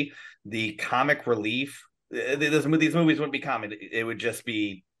movie, the comic relief, these movies wouldn't be comic. It would just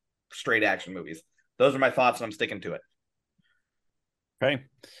be straight action movies. Those are my thoughts, and I'm sticking to it. Okay.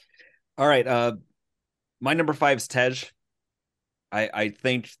 All right. My number 5 is Tej. I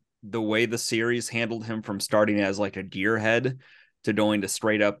think the way the series handled him from starting as like a gearhead to going to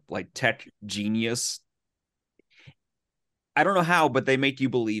straight up like tech genius, I don't know how, but they make you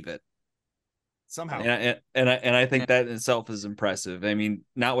believe it somehow. And I think that in itself is impressive. I mean,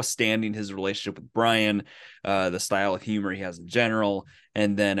 notwithstanding his relationship with Bryan, the style of humor he has in general,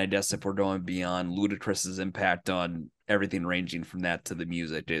 and then I guess if we're going beyond Ludacris's impact on everything ranging from that to the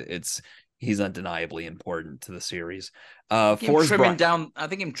music, he's undeniably important to the series. I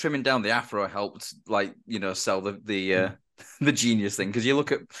think him trimming down the afro helped, sell the genius thing, because you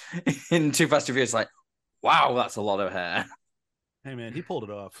look at in Too Fast, Too Furious, like, wow, that's a lot of hair. Hey man, he pulled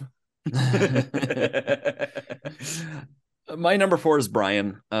it off. My number 4 is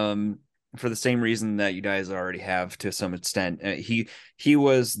Bryan. For the same reason that you guys already have to some extent. He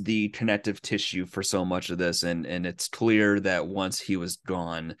was the connective tissue for so much of this, and it's clear that once he was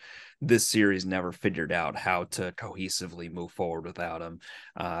gone, this series never figured out how to cohesively move forward without him.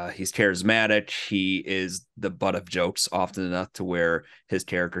 He's charismatic. He is the butt of jokes often enough to where his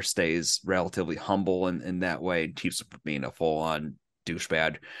character stays relatively humble, and in that way keeps him from being a full-on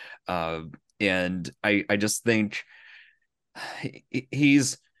douchebag. And I just think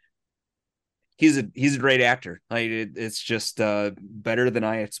he's a great actor. Like it's just better than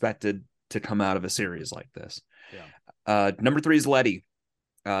I expected to come out of a series like this. Yeah. Number 3 is Letty.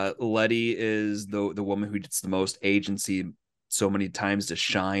 Letty is the woman who gets the most agency so many times to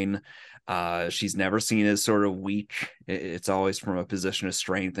shine. She's never seen as sort of weak. It's always from a position of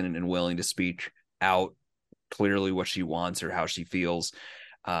strength and willing to speak out clearly what she wants or how she feels.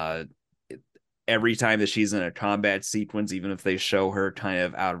 Every time that she's in a combat sequence, even if they show her kind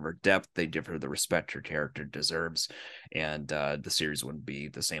of out of her depth, they give her the respect her character deserves. And the series wouldn't be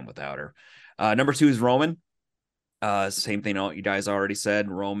the same without her. Number 2 is Roman. Same thing you guys already said.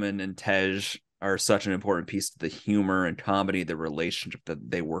 Roman and Tej are such an important piece to the humor and comedy, the relationship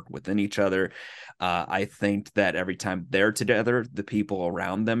that they work within each other. I think that every time they're together, the people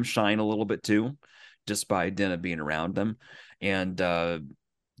around them shine a little bit too, just by dint of being around them. And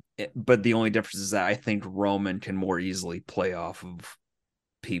but the only difference is that I think Roman can more easily play off of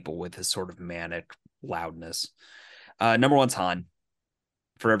people with his sort of manic loudness. Number 1's Han.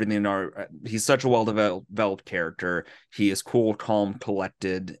 For everything he's such a well-developed character. He is cool, calm,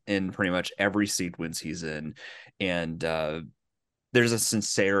 collected in pretty much every sequence he's in. And there's a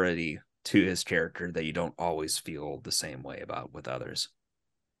sincerity to his character that you don't always feel the same way about with others.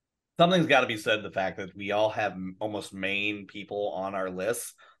 Something's got to be said, the fact that we all have almost main people on our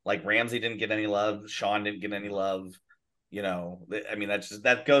lists. Like Ramsey didn't get any love. Sean didn't get any love. You know, I mean,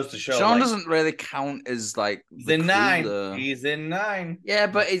 that goes to show. Sean doesn't really count as like he's in 9. He's in 9. Yeah,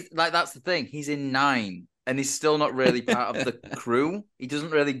 but it's like that's the thing. He's in 9, and he's still not really part of the crew. He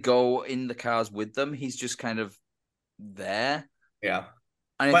doesn't really go in the cars with them. He's just kind of there. Yeah,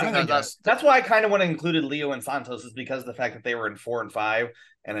 and I think that's why I kind of want to included Leo and Santos, is because of the fact that they were in 4 and 5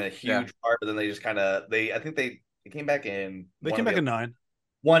 and a huge part. But then they just kind of I think they came back in. They came back in 9.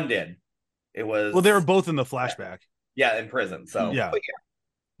 One did. It was they were both in the flashback. Yeah, in prison. So yeah.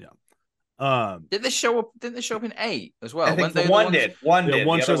 Did they show up? Didn't they show up in 8 as well? I think one did. One did.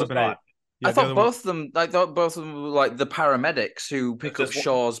 One shows up in 8. Yeah, I thought both of them. I thought both of them were like the paramedics who pick up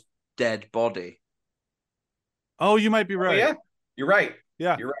Shaw's dead body. Oh, you might be right. Oh, yeah, you're right.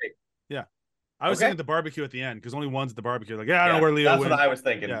 Yeah, you're right. Yeah, I was thinking the barbecue at the end because only one's at the barbecue. Like, I don't know where Leo. That's went. what I was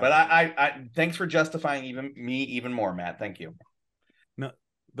thinking. Yeah. But I thanks for justifying even more, Matt. Thank you. No.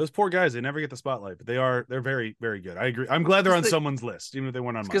 Those poor guys, they never get the spotlight, but they're very, very good. I agree. I'm glad they're on someone's list, even if they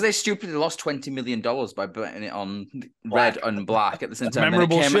weren't on mine. Because they stupidly lost $20 million by betting it on red and black at the same time.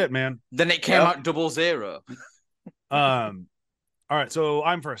 Memorable shit, man. Then it came out 0-0. All right, so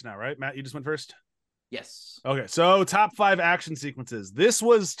I'm first now, right? Matt, you just went first? Yes. Okay, so top 5 action sequences. This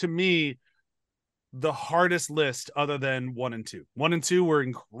was, to me, the hardest list other than 1 and 2. 1 and 2 were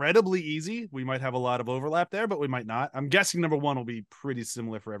incredibly easy. We might have a lot of overlap there, but we might not. I'm guessing number 1 will be pretty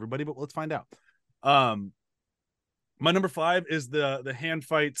similar for everybody, but let's find out. My number 5 is the hand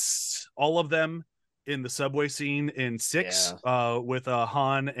fights, all of them in the subway scene in 6 with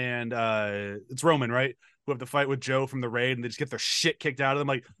Han and it's Roman, right? Who have to fight with Joe from the raid, and they just get their shit kicked out of them.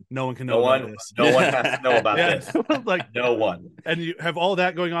 Like, no one can know about this. No one has to know about this. Like, no one. And you have all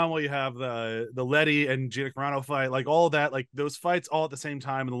that going on while you have the Letty and Gina Carano fight, like all of that, like those fights all at the same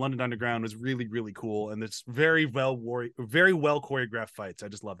time in the London Underground was really, really cool. And it's very well choreographed fights. I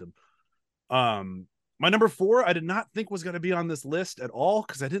just loved them. My number 4, I did not think was going to be on this list at all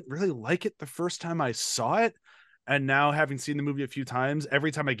because I didn't really like it the first time I saw it. And now, having seen the movie a few times,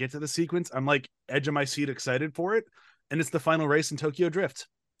 every time I get to the sequence, I'm like edge of my seat excited for it. And it's the final race in Tokyo Drift.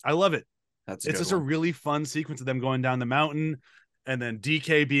 I love it. It's just a really fun sequence of them going down the mountain and then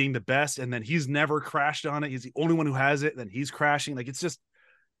DK being the best. And then he's never crashed on it. He's the only one who has it. Then he's crashing. Like,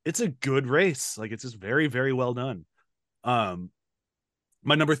 it's a good race. Like, it's just very, very well done.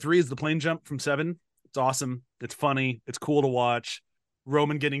 My number 3 is the plane jump from 7. It's awesome. It's funny. It's cool to watch.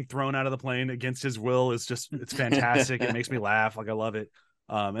 Roman getting thrown out of the plane against his will is just, it's fantastic. It makes me laugh. Like, I love it.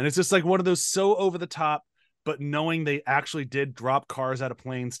 And it's just like one of those so over the top, but knowing they actually did drop cars out of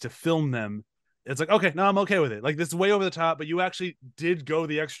planes to film them, it's like, okay, no, I'm okay with it. Like, this is way over the top, but you actually did go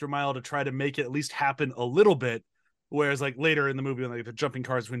the extra mile to try to make it at least happen a little bit. Whereas like later in the movie, when like they're jumping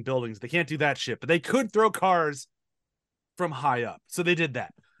cars between buildings, they can't do that shit, but they could throw cars from high up. So they did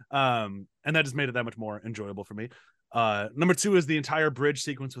that. And that just made it that much more enjoyable for me. Number 2 is the entire bridge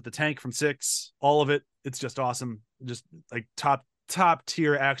sequence with the tank from 6. All of it. It's just awesome. Just like top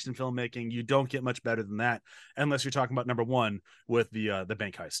tier action filmmaking. You don't get much better than that unless you're talking about number 1 with the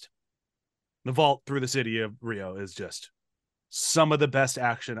bank heist. The vault through the city of Rio is just some of the best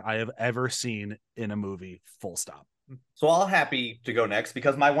action I have ever seen in a movie, full stop. So I'll happy to go next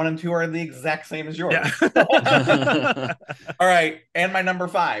because my 1 and 2 are the exact same as yours. Yeah. All right, and my number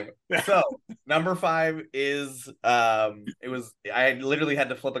 5. So number 5 is I literally had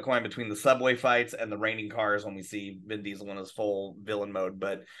to flip a coin between the subway fights and the raining cars when we see Vin Diesel in his full villain mode.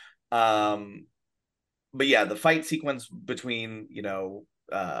 But yeah, the fight sequence between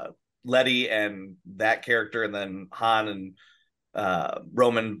Letty and that character, and then Han and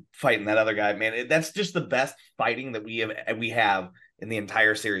Roman fighting that other guy, man, that's just the best fighting that we have in the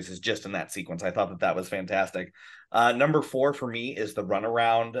entire series, is just in that sequence. I thought that was fantastic. Number 4 for me is the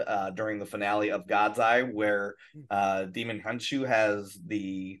runaround during the finale of God's Eye, where Demon Khonshu has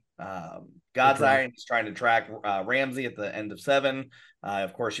the God's Eye and he's trying to track Ramsey at the end of 7.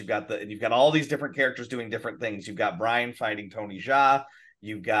 Of course, you've got all these different characters doing different things. You've got Bryan fighting Tony Jaa.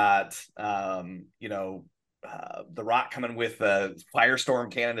 You've got The Rock coming with a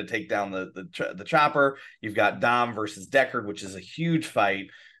firestorm cannon to take down the chopper. You've got Dom versus Deckard, which is a huge fight.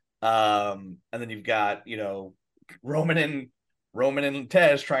 And then you've got Roman and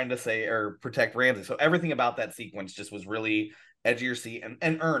Tej trying to protect Ramsey. So everything about that sequence just was really edge of your seat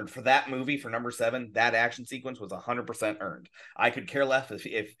and earned for that movie. For number 7, that action sequence was 100% earned. I could care less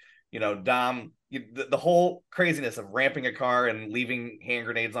if Dom, the whole craziness of ramping a car and leaving hand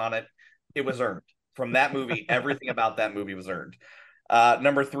grenades on it, it was earned. From that movie, everything about that movie was earned.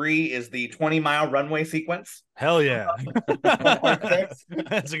 Number 3 is the 20-mile runway sequence. Hell yeah. 1.6.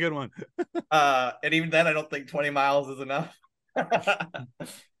 That's a good one. And even then, I don't think 20 miles is enough.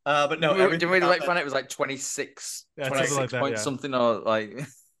 But no, didn't we find it was like 26, Yeah, 26 like that, point yeah. something, or like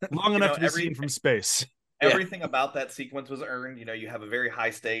long enough to be seen from space. Everything about that sequence was earned. You have a very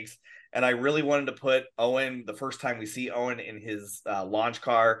high stakes, and I really wanted to put Owen, the first time we see Owen in his launch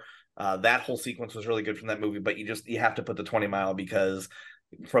car, that whole sequence was really good from that movie. But you have to put the 20-mile, because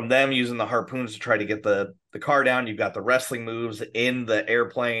from them using the harpoons to try to get the car down, you've got the wrestling moves in the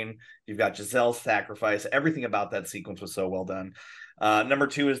airplane, you've got Giselle's sacrifice. Everything about that sequence was so well done. Number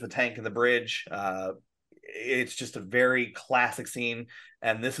 2 is the tank and the bridge. It's just a very classic scene,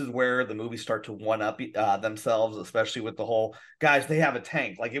 and this is where the movies start to one-up themselves, especially with the whole, guys, they have a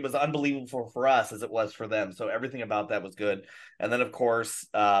tank. Like, it was unbelievable for us as it was for them. So everything about that was good. And then, of course,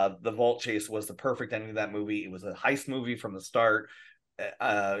 the vault chase was the perfect ending of that movie. It was a heist movie from the start.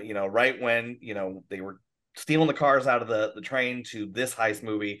 Right when they were stealing the cars out of the train to this heist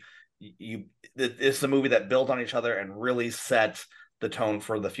movie, it's a movie that built on each other and really set the tone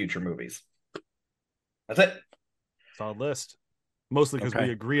for the future movies. That's it. Solid list. Mostly because we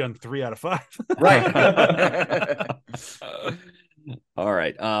agree on 3 out of 5. Right. All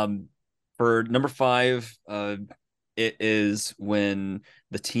right. For number 5, it is when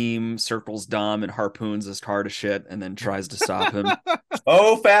the team circles Dom and harpoons his car to shit and then tries to stop him.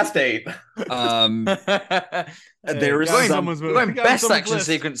 Oh, Fast 8. There is going best action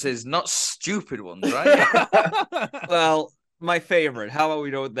sequences, not stupid ones, right? Well, my favorite. How about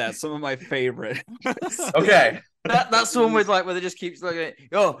we go with that? Some of my favorite. Okay. That's the one with where they just keeps looking.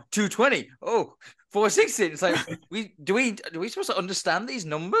 220. Oh, 460. It's like, do we supposed to understand these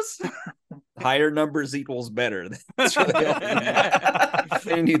numbers? Higher numbers equals better. That's really all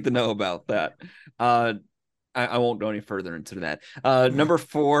they need to know about that. I won't go any further into that. Number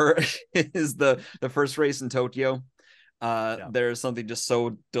 4 is the first race in Tokyo. There's something just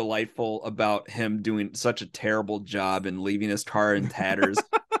so delightful about him doing such a terrible job and leaving his car in tatters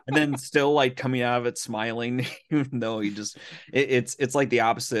and then still coming out of it smiling, even though it's like the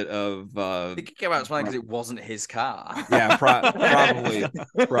opposite of he came out smiling because it wasn't his car. Yeah, probably.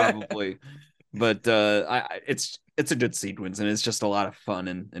 But it's a good sequence, and it's just a lot of fun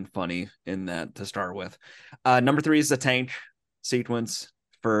and funny in that to start with. Number 3 is the tank sequence,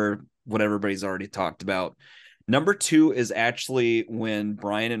 for what everybody's already talked about. Number 2 is actually when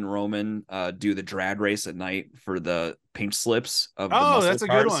Bryan and Roman do the drag race at night for the pink slips of the muscle that's a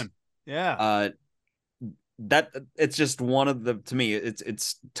cars. good one. Yeah. That it's just one of the, to me,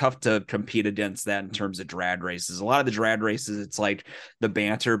 it's tough to compete against that in terms of drag races. A lot of the drag races, it's like the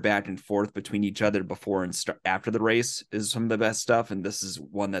banter back and forth between each other before and after the race is some of the best stuff. And this is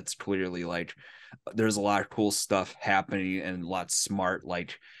one that's clearly there's a lot of cool stuff happening and a lot of smart,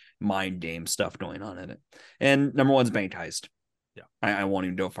 mind game stuff going on in it. And number 1's bank heist. Yeah. I won't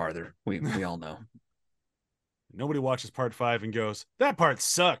even go farther. We all know. Nobody watches part 5 and goes, that part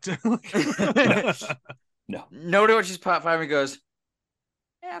sucked. No. Nobody watches part 5 and goes,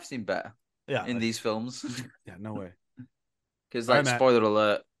 yeah, I've seen better in these films. Yeah, no way. Because spoiler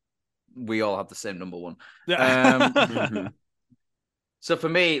alert, we all have the same number 1. Yeah. So for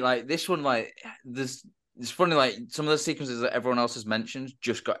me, this one, it's funny, some of the sequences that everyone else has mentioned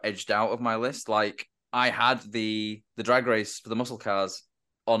just got edged out of my list. I had the drag race for the muscle cars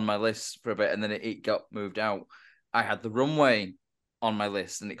on my list for a bit, and then it got moved out. I had the runway on my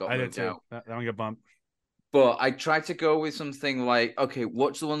list, and it got moved out. That one got bumped. But I tried to go with something like, okay,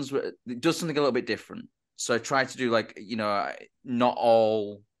 watch the ones where it does something a little bit different. So I tried to do like, not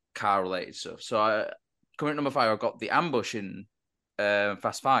all car related stuff. So coming at number 5, I got the ambush in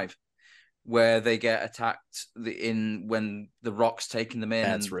Fast 5, where they get attacked when the Rock's taking them in.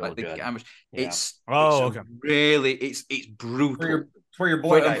 That's and really like, they good. get ambushed. Yeah. It's okay. really it's brutal. It's where your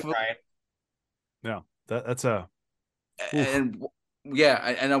boy died, for, Ryan. No, that's a. And yeah,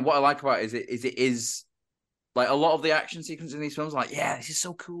 and what I like about it is like a lot of the action sequences in these films, like, yeah, this is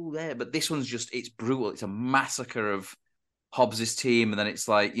so cool there, but this one's it's brutal. It's a massacre of Hobbs's team, and then it's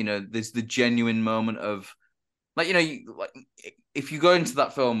like, there's the genuine moment of like, if you go into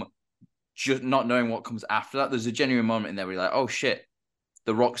that film just not knowing what comes after that, there's a genuine moment in there where you're like, oh shit,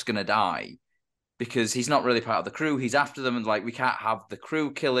 the Rock's gonna die because he's not really part of the crew. He's after them, and like, we can't have the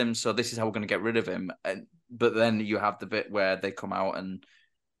crew kill him, so this is how we're gonna get rid of him. But then you have the bit where they come out and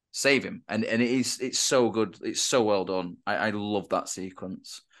save him, and it's so good. It's so well done. I love that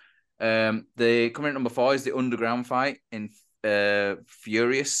sequence. The coming at number 4 is the underground fight in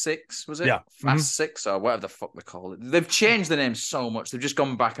Furious 6, was it? Yeah. Fast 6 or whatever the fuck they call it. They've changed the name so much. They've just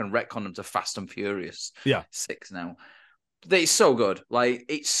gone back and retconned them to Fast and Furious 6 now. It's so good. Like,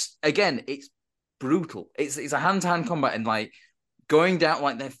 it's brutal. It's a hand-to-hand combat, and like going down,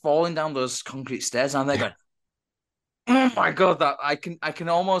 like they're falling down those concrete stairs, and they're going, oh my god, that I can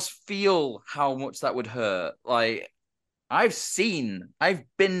almost feel how much that would hurt. Like, I've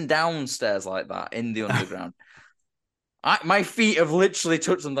been downstairs like that in the underground. My feet have literally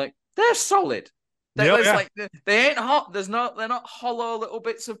touched them. Like, they're solid. Like, they ain't hot. They're not hollow little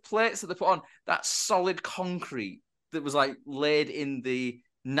bits of plates that they put on. That's solid concrete that was like laid in the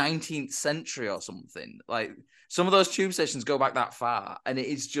 19th century or something. Like, some of those tube stations go back that far, and it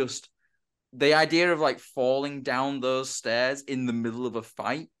is just the idea of like falling down those stairs in the middle of a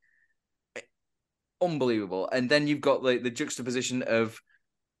fight, unbelievable. And then you've got like the juxtaposition of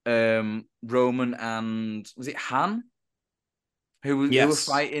Roman and, was it Han, who were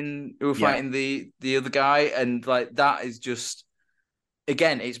fighting the other guy, and like that is just,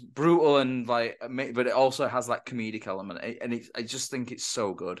 again, it's brutal and like, but it also has that comedic element, and I just think it's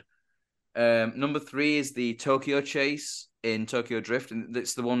so good. Number 3 is the Tokyo chase in Tokyo Drift, and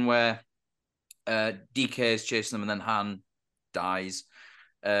it's the one where DK is chasing them and then Han dies.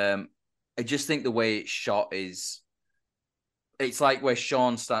 I just think the way it's shot it's like where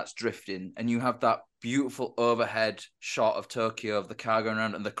Sean starts drifting, and you have that beautiful overhead shot of Tokyo, of the car going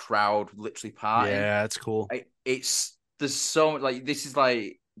around and the crowd literally partying. Yeah, it's cool. There's so much, like, this is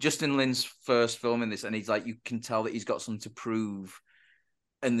like Justin Lin's first film in this, and he's like, you can tell that he's got something to prove,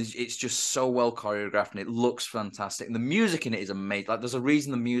 and it's just so well choreographed, and it looks fantastic. And the music in it is amazing. Like, there's a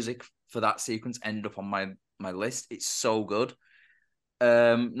reason the music for that sequence ended up on my list. It's so good.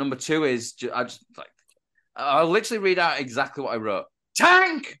 Number 2 is I'll literally read out exactly what I wrote.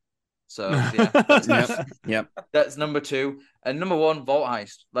 Tank. So yeah, yep. That's number 2. And number 1, Vault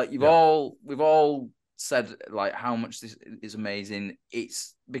Heist. Like, we've all said like how much this is amazing.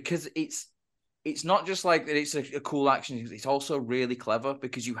 It's because it's not just like that. It's a cool action. It's also really clever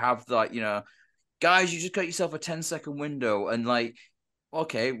because you have like, guys, you just got yourself a 10-second window, and like,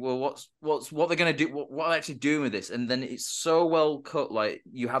 okay, well, what they're gonna do? What are they actually doing with this? And then it's so well cut. Like,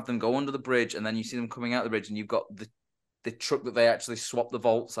 you have them go under the bridge, and then you see them coming out the bridge, and you've got the truck that they actually swap the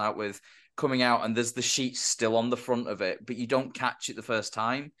vaults out with coming out, and there's the sheet still on the front of it, but you don't catch it the first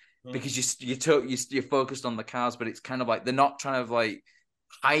time because you're focused on the cars. But it's kind of like they're not trying to like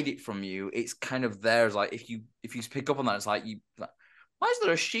hide it from you. It's kind of there. It's like if you pick up on that, it's like why is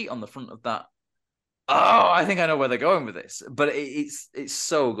there a sheet on the front of that? Oh, I think I know where they're going with this. But it's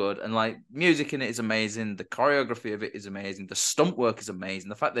so good, and like, music in it is amazing. The choreography of it is amazing. The stunt work is amazing.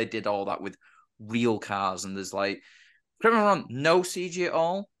 The fact they did all that with real cars, and there's like, correct me if I'm wrong, no CG at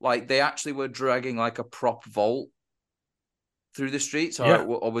all. Like, they actually were dragging like a prop vault through the streets,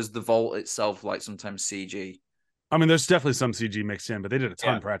 or was the vault itself like sometimes CG? I mean, there's definitely some CG mixed in, but they did a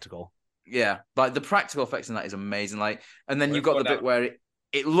ton practical. Yeah, like the practical effects in that is amazing. Like, and then you've got the bit where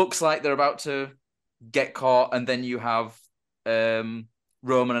it looks like they're about to get caught, and then you have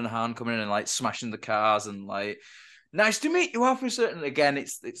Roman and Han coming in and like smashing the cars, and like, nice to meet you, officer. And again,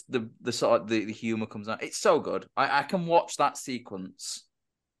 it's the sort of the humor comes out. It's so good. I can watch that sequence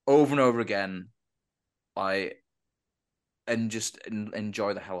over and over again, and just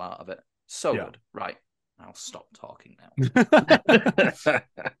enjoy the hell out of it. So good. Right, I'll stop talking now.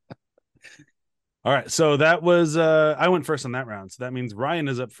 All right, so that was I went first on that round, so that means Ryan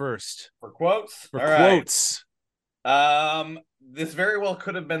is up first For quotes? for All right. quotes. This very well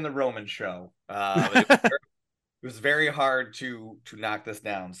could have been the Roman show. It was very hard to knock this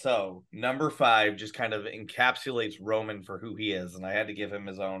down. So number 5 just kind of encapsulates Roman for who he is, and I had to give him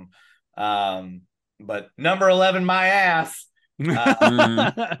his own. But number 11, my ass.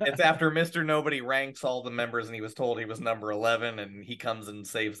 It's after Mr. Nobody ranks all the members, and he was told he was number 11, and he comes and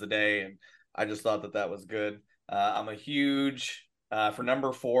saves the day. And I just thought that was good. I'm a huge for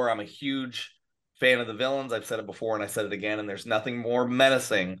number 4. I'm a huge fan of the villains. I've said it before, and I said it again. And there's nothing more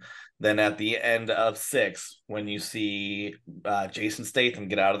menacing than at the end of 6 when you see Jason Statham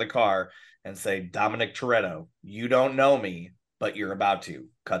get out of the car and say, "Dominic Toretto, you don't know me, but you're about to."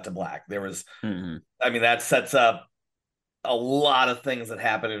 Cut to black. There was, I mean, that sets up a lot of things that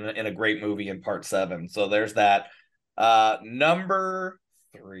happen in a great movie in part 7. So there's that. Number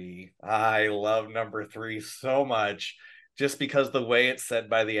 3. I love number 3 so much, just because the way it's said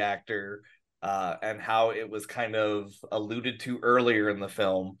by the actor and how it was kind of alluded to earlier in the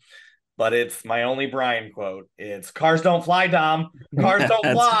film. But it's my only Bryan quote. It's "Cars don't fly, Dom. Cars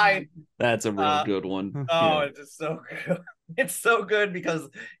don't fly." That's a real good one. Oh, it's just so good. It's so good because,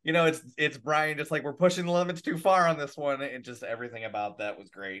 you know, it's Bryan just like, we're pushing the limits too far on this one. It just, everything about that was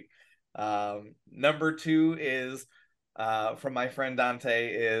great. Number 2 is from my friend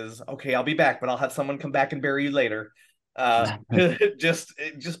Dante is, "Okay, I'll be back, but I'll have someone come back and bury you later." Just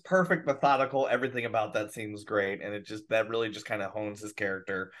perfect, methodical. Everything about that scene was great, and that really just kind of hones his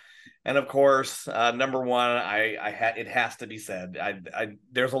character. And of course, number 1, it has to be said.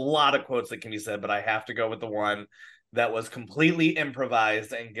 There's a lot of quotes that can be said, but I have to go with the one that was completely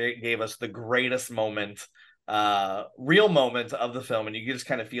improvised and gave us the greatest moment, real moment of the film, and you just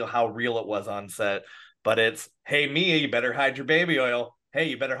kind of feel how real it was on set. But it's, "Hey Mia, you better hide your baby oil. Hey,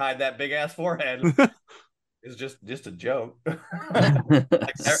 you better hide that big ass forehead." It's just a joke.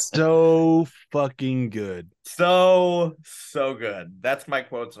 So fucking good. So good. That's my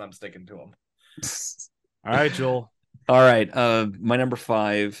quotes, and I'm sticking to them. All right, Joel. All right. My number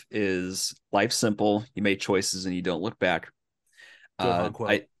 5 is "Life's simple. You make choices and you don't look back."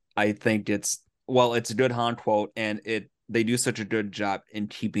 I think it's a good Han quote, and they do such a good job in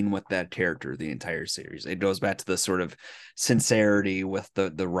keeping with that character the entire series. It goes back to the sort of sincerity with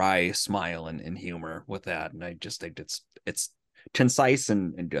the wry smile and humor with that, and I just think it's concise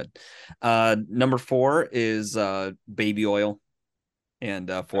and good. Number 4 is baby oil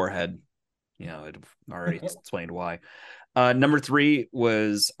and forehead. You know, it already explained why. Number 3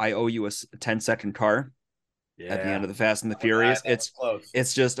 was "I owe you a 10-second car." At the end of the Fast and the Furious.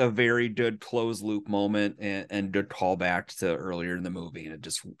 It's just a very good close loop moment and good callback to earlier in the movie. And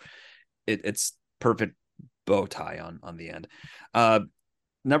it's perfect bow tie on the end.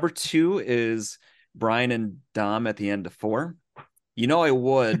 Number 2 is Bryan and Dom at the end of 4. "You know, I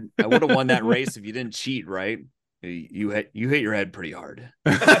would have won that race if you didn't cheat, right? You hit your head pretty hard."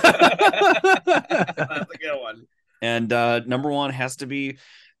 That's a good one. And number 1 has to be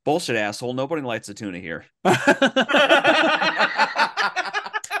 "Bullshit, asshole. Nobody likes the tuna here." Why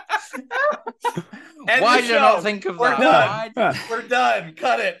did I not think of that? We're done.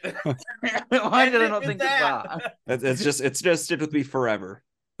 Cut it. Why did I not think of that? It's just stick with me forever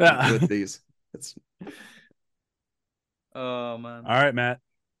with these. Oh man. All right, Matt.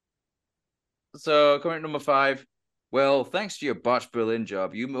 So coming at number 5. "Well, thanks to your botched Berlin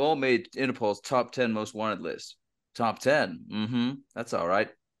job, you all made Interpol's top 10 most wanted list." Top 10? That's all right.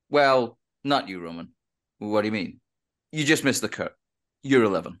 "Well, not you, Roman." "What do you mean?" "You just missed the cut. You're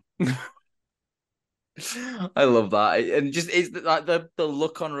 11. I love that. And just it's like the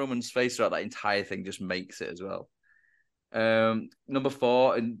look on Roman's face throughout that entire thing just makes it as well. Number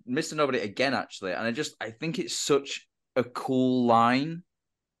 4, and Mr. Nobody again, actually. And I think it's such a cool line.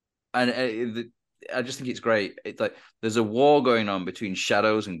 And I just think it's great. It's like, "There's a war going on between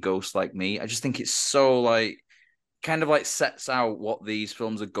shadows and ghosts like me." I just think it's so like, kind of like sets out what these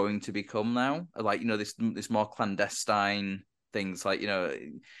films are going to become now. Like, you know, this more clandestine things, like, you know,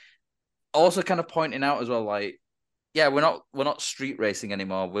 also kind of pointing out as well, like, yeah, we're not street racing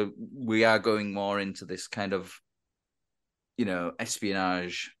anymore. We are going more into this kind of, you know,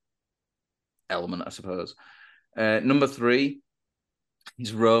 espionage element, I suppose. Number 3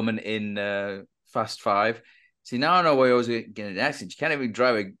 is Roman in Fast 5. "See, now I know why I always get in an accident. You can't even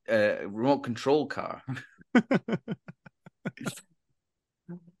drive a remote control car."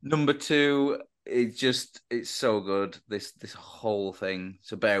 Number 2, it's so good. This whole thing.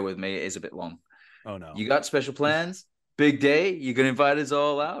 So bear with me, it is a bit long. Oh no. "You got special plans? Big day? You're gonna invite us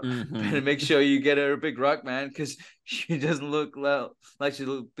all out? Better make sure you get her a big rock, man, because she doesn't look like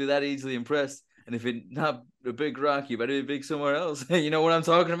she'll be that easily impressed. And if it's not a big rock, you better be big somewhere else. You know what I'm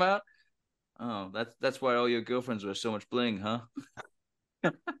talking about? Oh, that's why all your girlfriends wear so much bling, huh?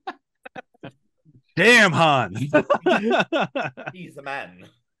 Damn, Han. He's the man.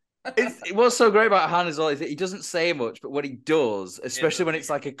 What's so great about Han as well is that he doesn't say much, but when he does, especially when it's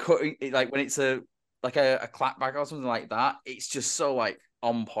like a cutting, like when it's a clapback or something like that, it's just so like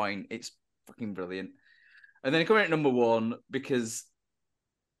on point. It's fucking brilliant. And then coming at number one, because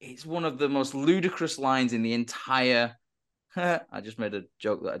it's one of the most ludicrous lines in the entire. I just made a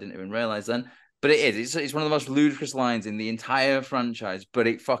joke that I didn't even realize then, but it is. It's one of the most ludicrous lines in the entire franchise, but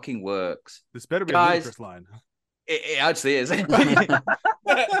it fucking works. This better be Guys, a ludicrous line. It actually is. That's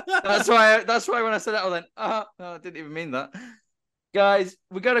why when I said that, I was like, no, I didn't even mean that. Guys,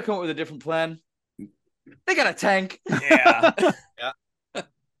 we got to come up with a different plan. They got a tank. Yeah. Yeah.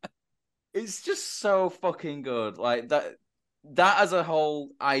 It's just so fucking good. Like that as a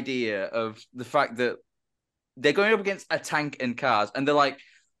whole idea of the fact that they're going up against a tank and cars, and they're like,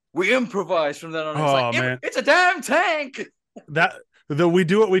 we improvise from then on. It's like, man. It's a damn tank. That the we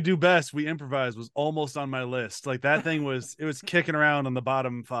do what we do best, we improvise was almost on my list. Like that thing was kicking around on the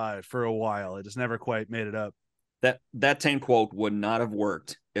bottom 5 for a while. It just never quite made it up. That tank quote would not have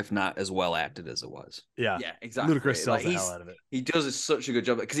worked if not as well acted as it was. Yeah, exactly. Ludacris sells the hell out of it. He does such a good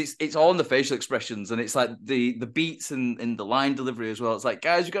job because it's all in the facial expressions, and it's like the beats and the line delivery as well. It's like,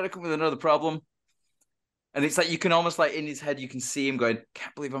 guys, you got to come with another problem. And it's like you can almost like in his head, you can see him going,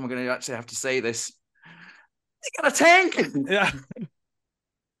 can't believe I'm going to actually have to say this. They got a tank. Yeah.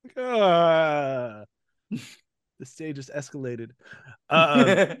 The stage is escalated.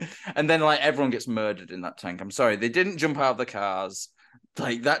 And then like everyone gets murdered in that tank. I'm sorry, they didn't jump out of the cars.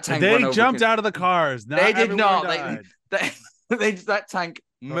 Like that tank. They jumped out of the cars. They did not. That tank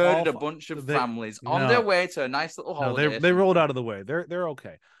murdered a bunch of families on their way to a nice little holiday. No, they rolled out of the way. They're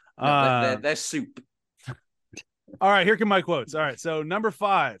okay. No, they're soup. All right, here come my quotes. All right, so number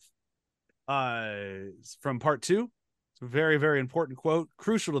 5, from part 2. It's a very, very important quote,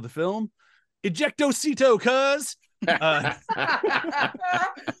 crucial to the film. Ejectocito, cuz. I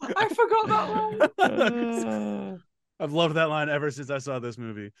forgot that line. I've loved that line ever since I saw this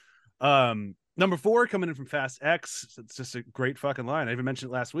movie. Number 4, coming in from Fast X. It's just a great fucking line. I even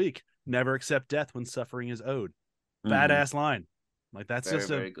mentioned it last week. Never accept death when suffering is owed. Badass line. Like that's very,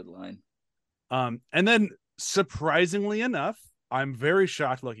 just a very good line. And then surprisingly enough, I'm very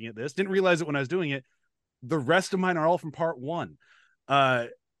shocked looking at this. Didn't realize it when I was doing it. The rest of mine are all from part 1.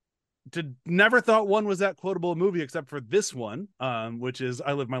 Never thought 1 was that quotable a movie except for this one, which is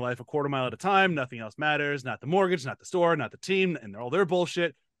I live my life a quarter mile at a time. Nothing else matters. Not the mortgage, not the store, not the team, and all their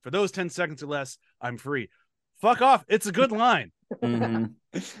bullshit. For those 10 seconds or less, I'm free. Fuck off. It's a good line.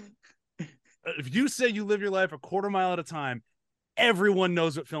 If you say you live your life a quarter mile at a time, everyone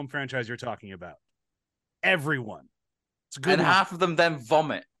knows what film franchise you're talking about. Everyone. It's a good and line. Half of them then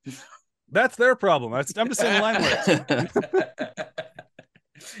vomit. That's their problem. I'm just saying the line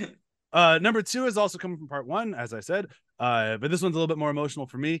works. Number 2 is also coming from part 1, as I said. But this one's a little bit more emotional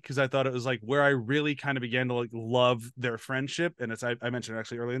for me because I thought it was like where I really kind of began to like love their friendship. And it's I mentioned it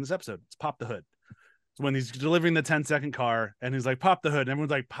actually earlier in this episode. It's Pop the Hood. It's when he's delivering the 10-second car and he's like, pop the hood. And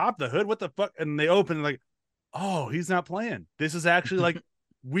everyone's like, pop the hood? What the fuck? And they open and like, oh, he's not playing. This is actually like,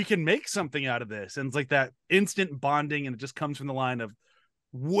 we can make something out of this. And it's like that instant bonding. And it just comes from the line of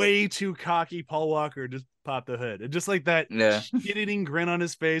way too cocky Paul Walker, just pop the hood. And just like that shit-eating grin on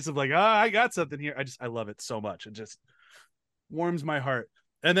his face of like, I got something here. I love it so much. It just warms my heart.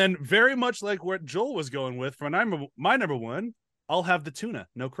 And then very much like what Joel was going with for my number 1, I'll have the tuna,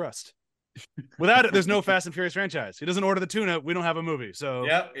 no crust. Without it, there's no Fast and Furious franchise. He doesn't order the tuna, we don't have a movie. So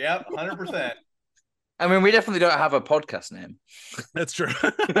Yep, 100%. I mean, we definitely don't have a podcast name. That's true.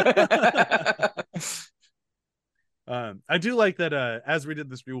 I do like that as we did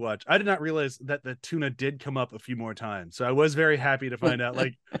this rewatch, I did not realize that the tuna did come up a few more times. So I was very happy to find out,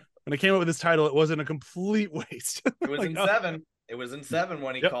 like, when I came up with this title, it wasn't a complete waste. It was in 7. It was in 7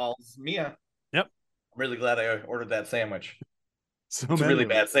 when he calls Mia. Yep. I'm really glad I ordered that sandwich. It's a really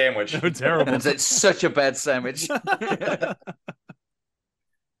bad sandwich. No, terrible. It's such a bad sandwich.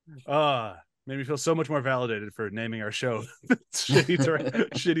 Made me feel so much more validated for naming our show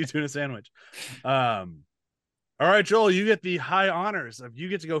shitty tuna sandwich. All right, Joel, you get the high honors of you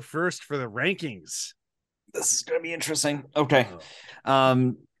get to go first for the rankings. This is gonna be interesting. Okay.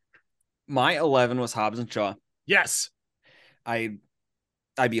 My 11 was Hobbs and Shaw. Yes. I'd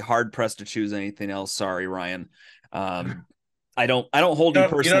be hard pressed to choose anything else. Sorry, Ryan. I don't hold you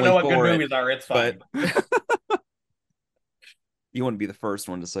personally. You don't know what for good movies are. It's fine. But you wouldn't be the first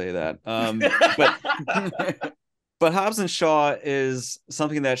one to say that. But But Hobbs and Shaw is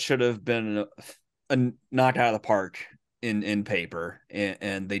something that should have been a knocked out of the park in paper,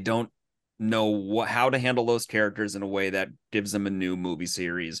 and they don't know how to handle those characters in a way that gives them a new movie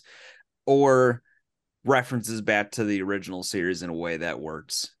series or references back to the original series in a way that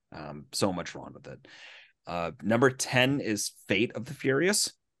works. So much wrong with it. Number 10 is Fate of the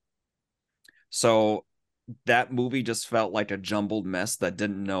Furious. So that movie just felt like a jumbled mess that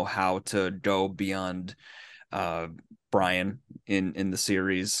didn't know how to go beyond Bryan in the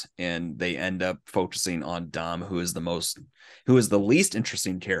series, and they end up focusing on Dom, who is the least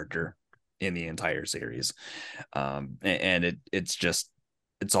interesting character in the entire series. And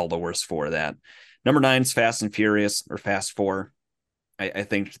it's all the worse for that. Number 9 is Fast and Furious, or Fast 4. I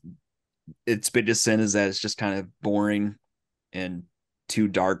think its biggest sin is that it's just kind of boring and too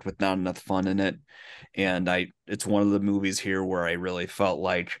dark with not enough fun in it. And it's one of the movies here where I really felt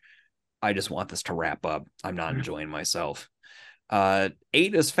like I just want this to wrap up. I'm not enjoying myself. 8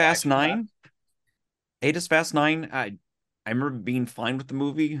 is Fast 9. 8 is Fast 9. I remember being fine with the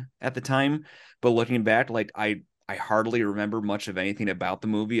movie at the time, but looking back, like I hardly remember much of anything about the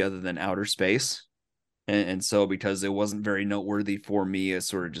movie other than outer space. And so because it wasn't very noteworthy for me, it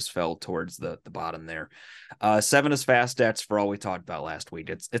sort of just fell towards the bottom there. 7 is Fast X, for all we talked about last week.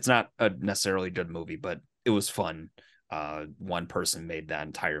 It's not a necessarily good movie, but it was fun. One person made that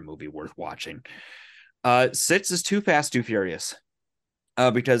entire movie worth watching. 6 is Too Fast, Too Furious.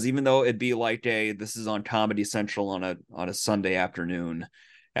 Because even though it'd be like this is on Comedy Central on a Sunday afternoon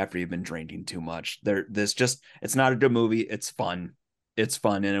after you've been drinking too much, it's not a good movie. It's fun. It's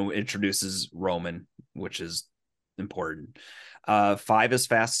fun, and it introduces Roman, which is important. 5 is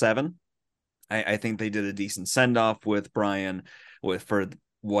Fast 7. I think they did a decent send-off with Bryan for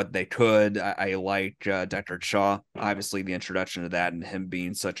what they could. I like Deckard Shaw. Obviously, the introduction of that and him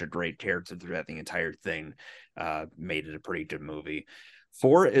being such a great character throughout the entire thing made it a pretty good movie.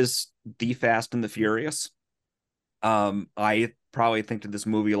 4 is The Fast and the Furious. I probably think of this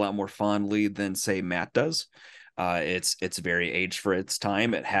movie a lot more fondly than, say, Matt does. It's very aged for its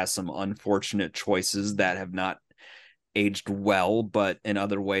time. It has some unfortunate choices that have not aged well, but in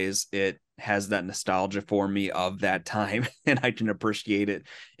other ways, it has that nostalgia for me of that time, and I can appreciate it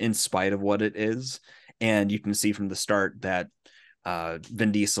in spite of what it is. And you can see from the start that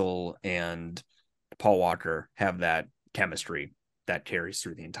Vin Diesel and Paul Walker have that chemistry that carries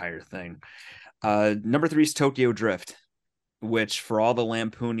through the entire thing. Number 3 is Tokyo Drift, which, for all the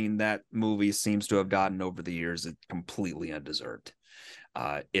lampooning that movie seems to have gotten over the years, it's completely undeserved.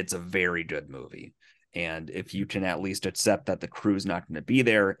 It's a very good movie. And if you can at least accept that the crew's not going to be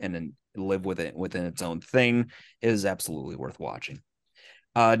there and then live with it within its own thing, it is absolutely worth watching.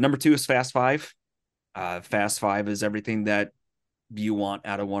 Number 2 is Fast 5. Fast 5 is everything that you want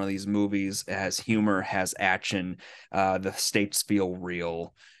out of one of these movies. It has humor, has action, the stakes feel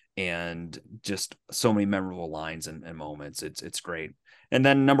real, and just so many memorable lines and moments. It's great. And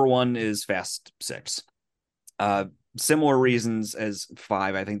then number 1 is Fast 6. Similar reasons as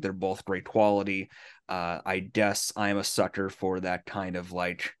 5. I think they're both great quality. I guess I'm a sucker for that kind of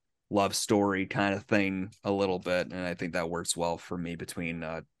like love story kind of thing a little bit, and I think that works well for me between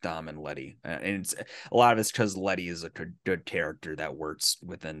Dom and Letty. And it's a lot of it's because Letty is a good character that works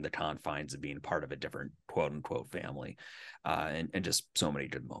within the confines of being part of a different quote unquote family, and just so many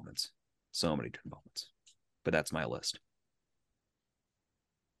good moments. But that's my list.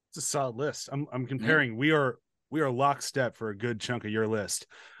 It's a solid list. I'm comparing. Yeah. We are lockstep for a good chunk of your list.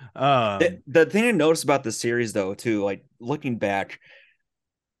 The thing I noticed about the series, though, too, like looking back,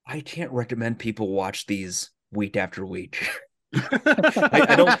 I can't recommend people watch these week after week.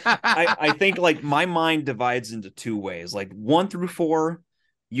 I think like my mind divides into 2 ways. Like 1 through 4,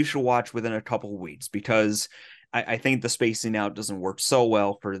 you should watch within a couple of weeks, because I think the spacing out doesn't work so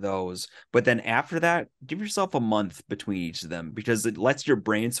well for those. But then after that, give yourself a month between each of them, because it lets your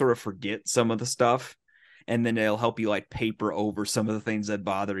brain sort of forget some of the stuff. And then it'll help you like paper over some of the things that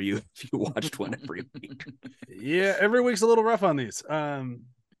bother you if you watched one every week. Yeah, every week's a little rough on these.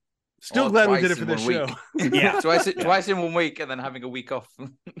 Still glad we did it for this show. Yeah, twice in 1 week, and then having a week off.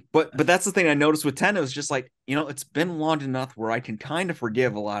 but that's the thing I noticed with 10. It was just like, it's been long enough where I can kind of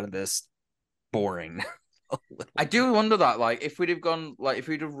forgive a lot of this boring. I do wonder that, like, if we'd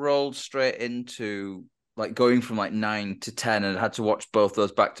have rolled straight into like going from like 9 to 10 and had to watch both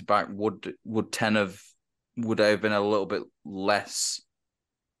those back to back, would 10 have been a little bit less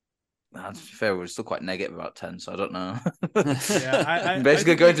To be fair, we're still quite negative about 10, so I don't know. Yeah, I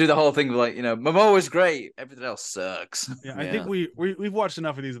basically think going through the whole thing of like, Momoa's great, everything else sucks. Yeah, I think we've watched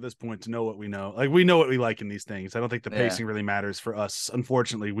enough of these at this point to know what we know. Like, we know what we like in these things. I don't think the pacing really matters for us.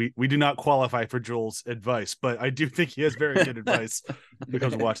 Unfortunately, we do not qualify for Joel's advice, but I do think he has very good advice when it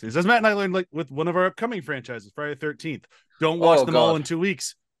comes to watching these. As Matt and I learned, like with one of our upcoming franchises, Friday the 13th, don't watch them all in 2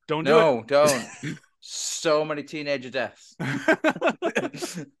 weeks. Don't do it. No, don't. So many teenager deaths.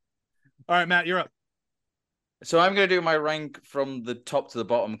 All right, Matt, you're up. So I'm going to do my rank from the top to the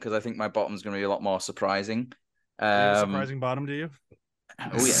bottom because I think my bottom is going to be a lot more surprising. You have a surprising bottom, do you? Oh,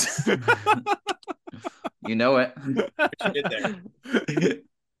 yes. You know it.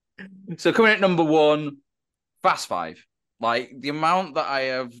 So coming at number 1, Fast 5. Like, the amount that I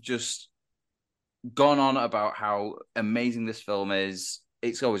have just gone on about how amazing this film is,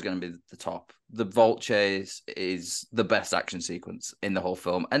 it's always going to be the top. The vault chase is the best action sequence in the whole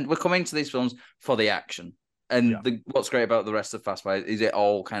film. And we're coming to these films for the action. And what's great about the rest of Fast 5 is it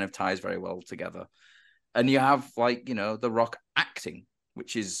all kind of ties very well together. And you have, like, The Rock acting,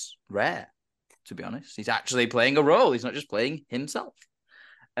 which is rare, to be honest. He's actually playing a role. He's not just playing himself.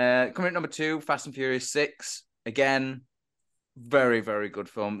 Coming at number 2, Fast and Furious 6. Again, very, very good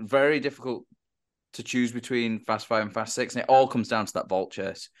film. Very difficult to choose between Fast 5 and Fast 6. And it all comes down to that vault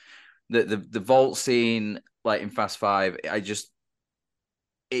chase. The vault scene, like in Fast 5,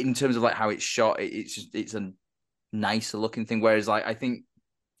 in terms of like how it's shot, it's a nicer looking thing. Whereas like I think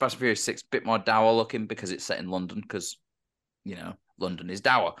Fast and Furious 6 a bit more dour looking because it's set in London, because London is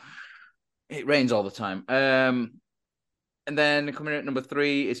dour. It rains all the time. And then coming in at number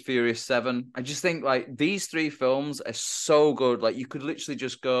 3 is Furious 7. I just think like these 3 films are so good. Like you could literally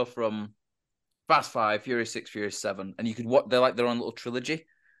just go from Fast 5, Furious 6, Furious 7, and you could they're like their own little trilogy.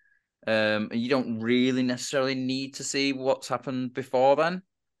 And you don't really necessarily need to see what's happened before then.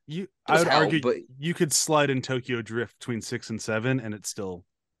 I would argue, but you could slide in Tokyo Drift between 6 and 7, and it still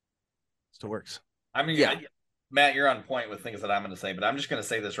works. I mean, yeah. Matt, you're on point with things that I'm going to say, but I'm just going to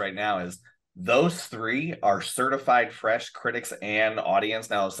say this right now: is those 3 are certified fresh critics and audience.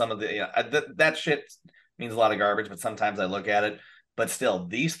 Now, some of the that shit means a lot of garbage, but sometimes I look at it. But still,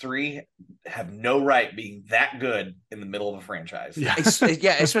 these 3 have no right being that good in the middle of a franchise. Yeah,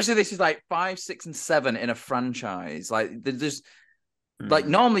 especially this is like 5, 6, and 7 in a franchise. Like there's like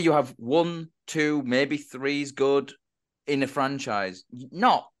normally you have 1, 2, maybe 3's good in a franchise.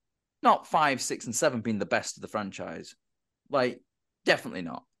 Not 5, 6, and 7 being the best of the franchise. Like definitely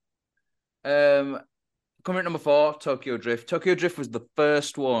not. Coming at number 4, Tokyo Drift. Tokyo Drift was the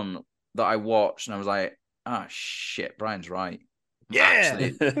first one that I watched, and I was like, shit, Brian's right.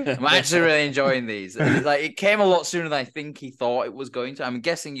 Yeah, I'm actually really enjoying these. Like it came a lot sooner than I think he thought it was going to. I'm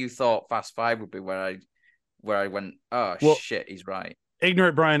guessing you thought Fast 5 would be where I went, shit, he's right.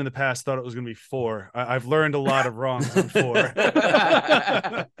 Ignorant Brian in the past thought it was going to be 4. I've learned a lot of wrongs on 4.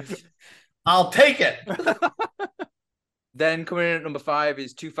 I'll take it. Then coming in at number 5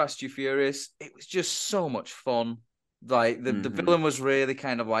 is Too Fast, Too Furious. It was just so much fun. Like the villain was really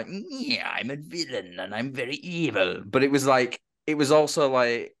kind of like, yeah, I'm a villain and I'm very evil. But it was like, it was also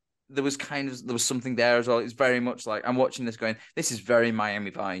like there was something there as well. It's very much like I'm watching this going, this is very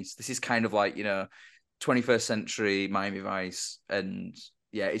Miami Vice. This is kind of like 21st century Miami Vice, and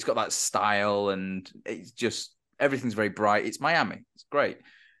yeah, it's got that style, and it's just everything's very bright. It's Miami. It's great.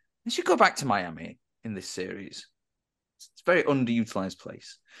 They should go back to Miami in this series. It's a very underutilized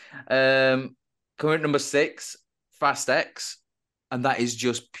place. Coming at number 6, Fast X, and that is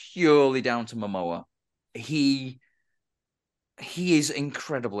just purely down to Momoa. He is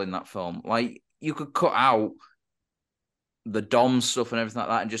incredible in that film. Like you could cut out the Dom stuff and everything like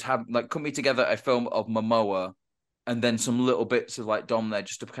that, and just have like put me together a film of Momoa, and then some little bits of like Dom there,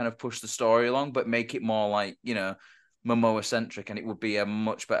 just to kind of push the story along, but make it more like Momoa centric, and it would be a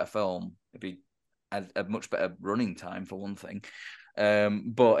much better film. It'd be a much better running time for one thing,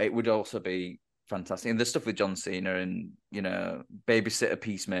 but it would also be fantastic. And the stuff with John Cena and Babysitter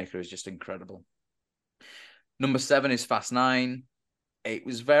Peacemaker is just incredible. Number 7 is Fast 9. It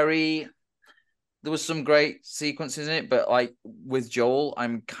was there was some great sequences in it, but like with Joel,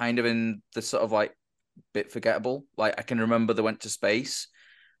 I'm kind of in the sort of like bit forgettable. Like I can remember they went to space,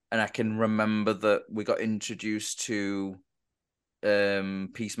 and I can remember that we got introduced to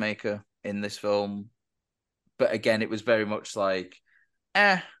Peacemaker in this film. But again, it was very much like,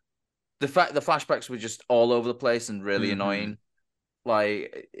 the flashbacks were just all over the place and really annoying.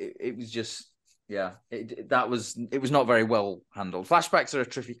 Like it was just, yeah, it was not very well handled. Flashbacks are a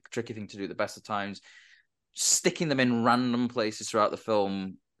tricky thing to do at the best of times. Sticking them in random places throughout the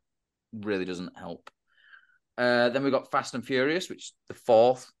film really doesn't help. Then we got Fast and Furious, which is the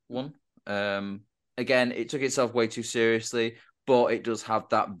 4th one. Again, it took itself way too seriously, but it does have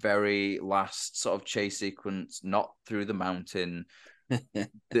that very last sort of chase sequence, not through the mountain,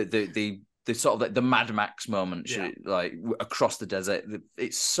 the sort of like the Mad Max moment, like across the desert.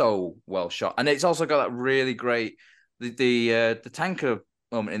 It's so well shot, and it's also got that really great the tanker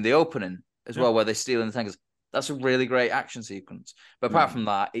moment in the opening as well, where they're stealing the tankers. That's a really great action sequence. But apart from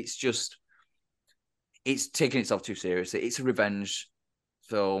that, it's taking itself too seriously. It's a revenge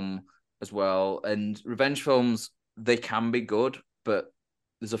film as well, and revenge films, they can be good, but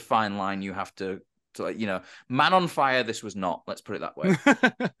there's a fine line you have to like, Man on Fire, this was not, let's put it that way.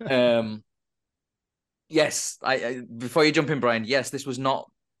 Yes, I before you jump in, Brian, yes, this was not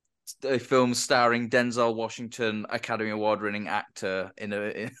a film starring Denzel Washington, Academy Award winning actor doing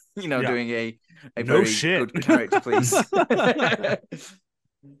a very good character, please.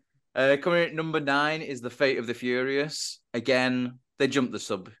 Coming in at number 9 is The Fate of the Furious. Again, they jumped the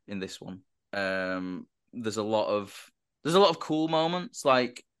sub in this one. There's a lot of cool moments,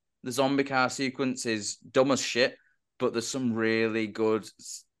 like the zombie car sequence is dumb as shit, but there's some really good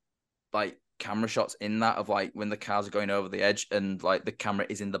like camera shots in that of like when the cars are going over the edge and like the camera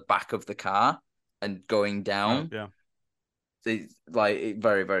is in the back of the car and going down. It's like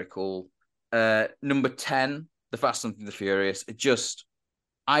very, very cool. Number 10, The Fast and the Furious.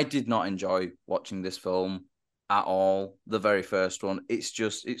 I did not enjoy watching this film at all. The very first one, it's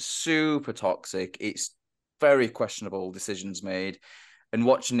super toxic. It's very questionable decisions made. And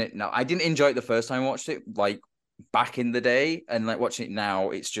watching it now, I didn't enjoy it the first time I watched it, like back in the day, and like watching it now,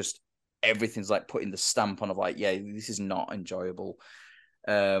 it's just everything's like putting the stamp on of like, yeah, this is not enjoyable.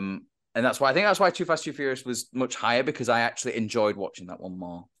 And that's why Too Fast, Too Furious was much higher, because I actually enjoyed watching that one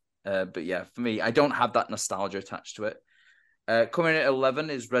more. But yeah, for me, I don't have that nostalgia attached to it. Coming in at 11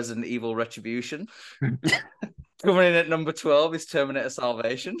 is Resident Evil Retribution. Coming in at number 12 is Terminator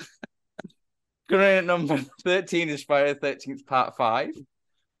Salvation. Coming in at number 13 is Friday the 13th Part 5.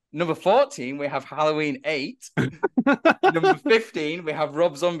 Number 14, we have Halloween 8. Number 15, we have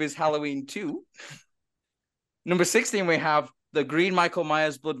Rob Zombie's Halloween 2. Number 16, we have the green Michael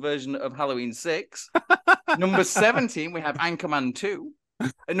Myers blood version of Halloween 6. Number 17, we have Anchorman 2.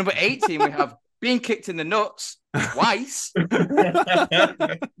 And number 18, we have Being Kicked in the Nuts twice.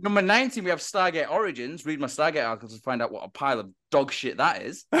 Number 19, we have Stargate Origins. Read my Stargate article to find out what a pile of dog shit that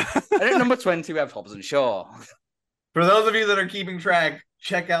is. And at number 20, we have Hobbs and Shaw. For those of you that are keeping track,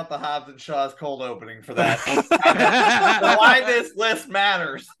 check out the Hobbs and Shaw's cold opening for that. Why this list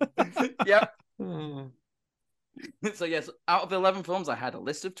matters. Yep. So yes, out of 11 films, I had a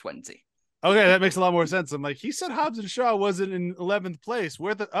list of 20. Okay, that makes a lot more sense. I'm like, he said Hobbs and Shaw wasn't in 11th place.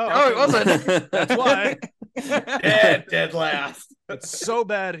 Where the it wasn't. That's why. Dead last. It's so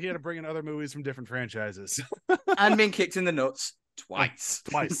bad he had to bring in other movies from different franchises. And Being Kicked in the Nuts twice.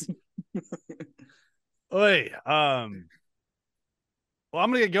 Oi, well, I'm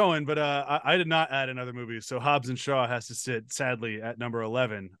gonna get going, but I did not add another movie, so Hobbs and Shaw has to sit sadly at number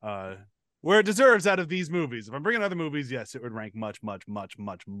 11, where it deserves out of these movies. If I'm bringing other movies, yes, it would rank much, much, much,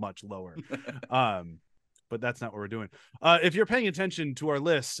 much, much lower. But that's not what we're doing. If you're paying attention to our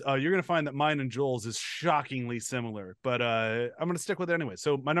list, you're gonna find that mine and Joel's is shockingly similar, but I'm gonna stick with it anyway.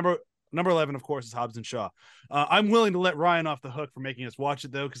 So my number 11, of course, is Hobbs and Shaw. I'm willing to let Ryan off the hook for making us watch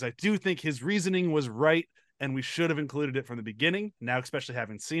it, though, because I do think his reasoning was right, and we should have included it from the beginning, now especially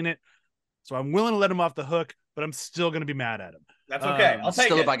having seen it. So I'm willing to let him off the hook, but I'm still going to be mad at him. That's okay. I'll take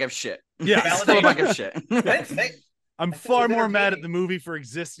it. Still a bag of shit. Yeah. Still a bag of shit. I'm far more mad at the movie for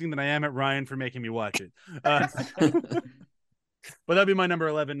existing than I am at Ryan for making me watch it. But that'd be my number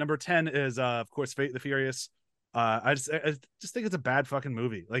 11. Number 10 is, of course, Fate of the Furious. I just think it's a bad fucking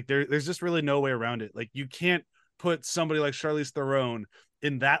movie. Like there's just really no way around it. Like you can't put somebody like Charlize Theron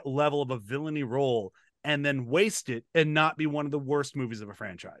in that level of a villainy role and then waste it and not be one of the worst movies of a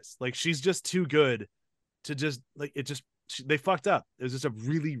franchise. Like she's just too good to just like it. Just they fucked up. It was just a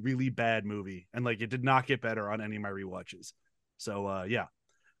really, really bad movie, and like it did not get better on any of my rewatches. So yeah,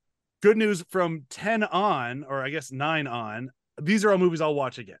 good news from 10 on, or I guess 9 on. These are all movies I'll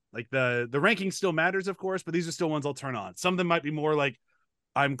watch again. Like the ranking still matters, of course, but these are still ones I'll turn on. Some of them might be more like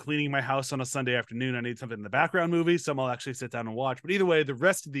I'm cleaning my house on a Sunday afternoon. I need something in the background movie. Some I'll actually sit down and watch. But either way, the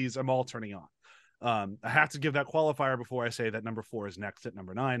rest of these I'm all turning on. I have to give that qualifier before I say that number 4 is next at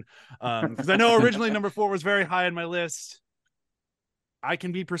number 9. Because I know originally number 4 was very high on my list. I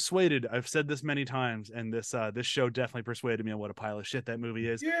can be persuaded. I've said this many times, and this show definitely persuaded me on what a pile of shit that movie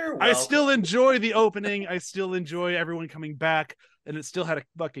is. I still enjoy the opening. I still enjoy everyone coming back, and it still had a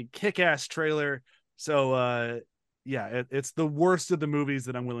fucking kick-ass trailer. So yeah, it's the worst of the movies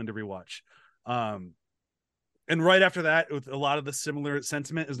that I'm willing to rewatch. And And right after that, with a lot of the similar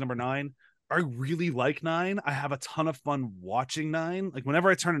sentiment, is number 9. I really like 9. I have a ton of fun watching 9. Like whenever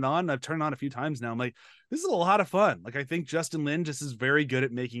I turn it on, I've turned it on a few times now. I'm like, this is a lot of fun. Like I think Justin Lin just is very good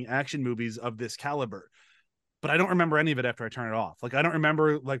at making action movies of this caliber. But I don't remember any of it after I turn it off. Like I don't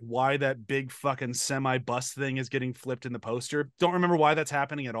remember like why that big fucking semi bus thing is getting flipped in the poster. Don't remember why that's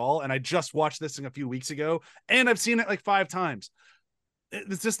happening at all. And I just watched this thing a few weeks ago, and I've seen it like 5 times.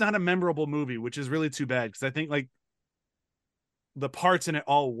 It's just not a memorable movie, which is really too bad, because I think like the parts in it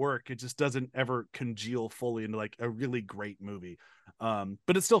all work. It just doesn't ever congeal fully into like a really great movie. But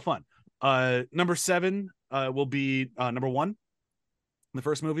it's still fun. Number 7 will be number 1. The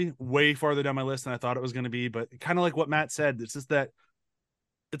first movie, way farther down my list than I thought it was going to be, but kind of like what Matt said, it's just that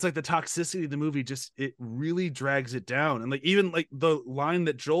it's like the toxicity of the movie just, it really drags it down. And like even like the line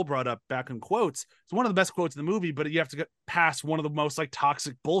that Joel brought up back in quotes, it's one of the best quotes in the movie, but you have to get past one of the most like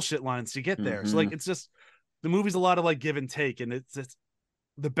toxic bullshit lines to get there. So like it's just, the movie's a lot of like give and take, and it's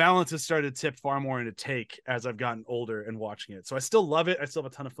the balance has started to tip far more into take as I've gotten older and watching it. So I still love it. I still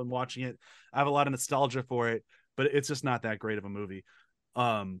have a ton of fun watching it. I have a lot of nostalgia for it, but it's just not that great of a movie.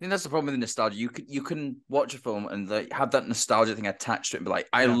 I think that's the problem with the nostalgia. You can watch a film and like have that nostalgia thing attached to it and be like,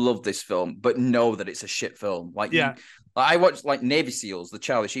 I love this film, but know that it's a shit film. Like, I watched like Navy SEALs, the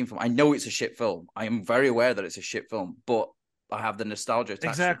Charlie Sheen film. I know it's a shit film. I am very aware that it's a shit film, but I have the nostalgia attached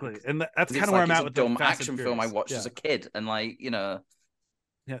exactly to it. And that's kind of where I'm at with the dumb Fast action film I watched as a kid, and like, you know.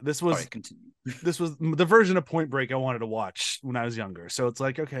 Yeah, this was the version of Point Break I wanted to watch when I was younger. So it's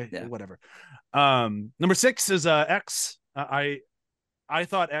like, okay, whatever. Number 6 is X. I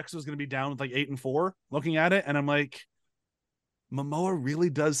thought X was going to be down with like 8 and 4 looking at it. And I'm like, Momoa really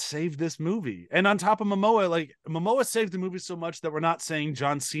does save this movie. And on top of Momoa, like Momoa saved the movie so much that we're not saying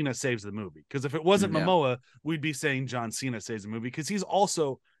John Cena saves the movie. Because if it wasn't Momoa, we'd be saying John Cena saves the movie, because he's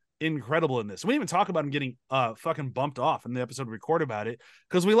also incredible in this. We didn't even talk about him getting fucking bumped off in the episode we recorded about it,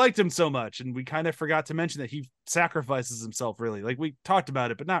 because we liked him so much, and we kind of forgot to mention that he sacrifices himself, really. Like we talked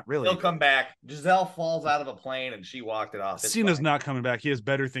about it, but not really. He'll come back. Giselle falls out of a plane and she walked it off. Cena's not coming back. He has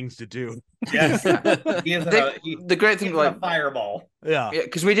better things to do. Yes. He is the great thing, like a fireball. Yeah,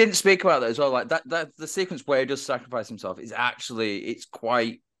 because we didn't speak about that as well. Like that the sequence where he does sacrifice himself is actually, it's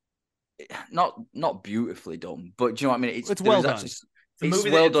quite not beautifully done, but do you know what I mean? It's well done. Actually, it's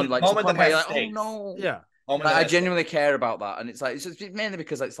well done. Like, moment that has like, oh no, yeah. Like, I genuinely care about that, and it's like, it's just mainly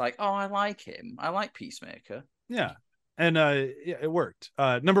because it's like, oh, I like him. I like Peacemaker. Yeah, and it worked.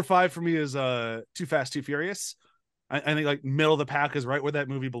 Number 5 for me is Too Fast, Too Furious. I think like middle of the pack is right where that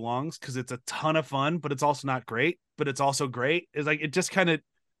movie belongs, because it's a ton of fun, but it's also not great. But it's also great. It's like it just kind of,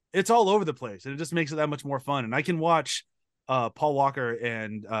 it's all over the place, and it just makes it that much more fun. And I can watch Paul Walker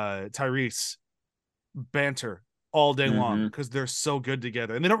and Tyrese banter all day long, because they're so good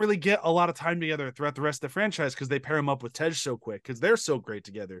together, and they don't really get a lot of time together throughout the rest of the franchise, because they pair them up with Tej so quick, because they're so great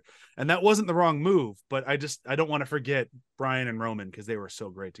together. And that wasn't the wrong move, but I don't want to forget Brian and Roman, because they were so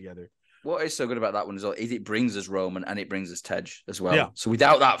great together. What is so good about that one as well is it brings us Roman and it brings us Tej as well. Yeah. So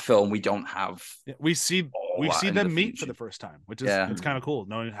without that film, we don't have. We see them meet for the first time, which is it's kind of cool,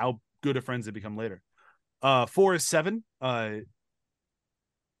 knowing how good of friends they become later. 4 is 7.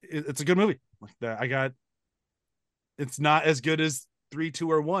 It's a good movie. It's not as good as 3, 2,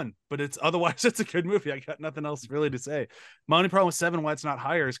 or 1, but it's a good movie. I got nothing else really to say. My only problem with 7, why it's not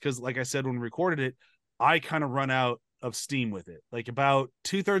higher, is because, like I said, when we recorded it, I kind of run out of steam with it. Like about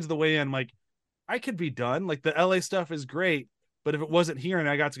 2/3 of the way in, I'm like, I could be done. Like the LA stuff is great, but if it wasn't here and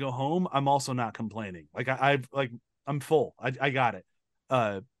I got to go home, I'm also not complaining. Like I'm full. I got it.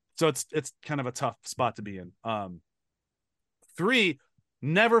 So it's kind of a tough spot to be in. 3,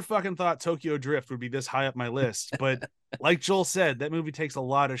 never fucking thought Tokyo Drift would be this high up my list, but like Joel said, that movie takes a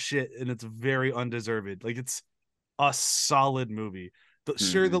lot of shit and it's very undeserved. Like it's a solid movie.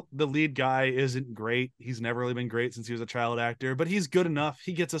 Sure, the lead guy isn't great. He's never really been great since he was a child actor, but he's good enough.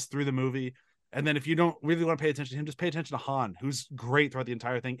 He gets us through the movie. And then if you don't really want to pay attention to him, just pay attention to Han, who's great throughout the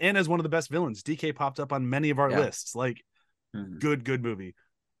entire thing, and as one of the best villains. DK popped up on many of our lists. Like good movie.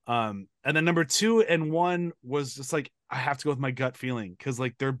 And then number 2 and 1 was just like, I have to go with my gut feeling, because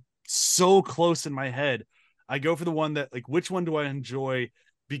like they're so close in my head. I go for the one that, like, which one do I enjoy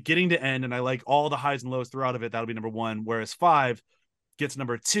beginning to end, and I like all the highs and lows throughout of it. That'll be number 1, whereas 5 gets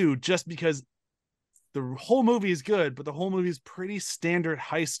number 2, just because the whole movie is good, but the whole movie is pretty standard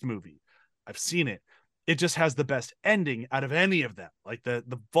heist movie. I've seen it. It just has the best ending out of any of them. Like the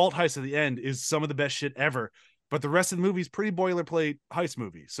vault heist at the end is some of the best shit ever, but the rest of the movie is pretty boilerplate heist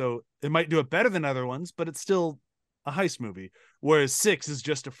movie. So it might do it better than other ones, but it's still a heist movie. Whereas 6 is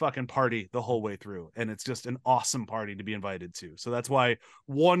just a fucking party the whole way through, and it's just an awesome party to be invited to. So that's why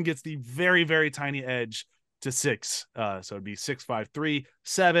 1 gets the very, very tiny edge. to 6. So it'd be 6, 5, 3,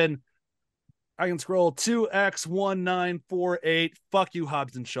 7. I can scroll 2x1948. Fuck you,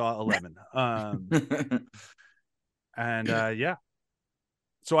 Hobbs and Shaw 11. And yeah.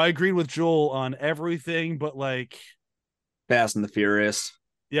 So I agreed with Joel on everything, but like Fast and the Furious.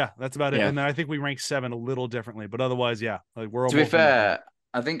 yeah, that's about it. Yeah. And then I think we rank 7 a little differently, but otherwise, yeah, like we're To be almost fair,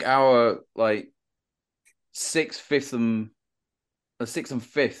 I think our like 6th, 5th, and 6th and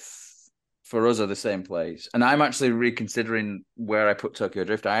 5th for us are the same place. And I'm actually reconsidering where I put Tokyo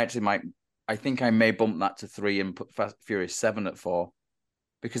Drift. I think I may bump that to 3 and put Fast Furious 7 at 4.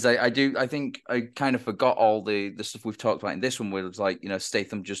 Because I think I kind of forgot all the stuff we've talked about in this one, where it's like, you know,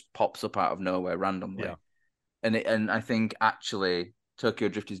 Statham just pops up out of nowhere randomly. Yeah. And I think actually Tokyo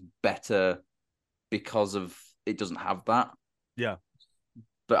Drift is better because of it doesn't have that. Yeah.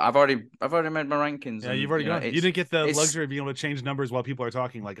 But I've already made my rankings. Yeah, and, you've already gone. You didn't get the luxury of being able to change numbers while people are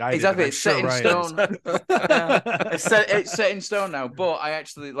talking like I exactly. did. It's set in stone. It's set in stone now. But I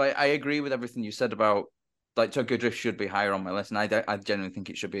actually I agree with everything you said about like Tokyo Drift should be higher on my list, and I genuinely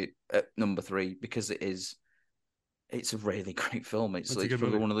think it should be at number 3 because it's a really great film. It's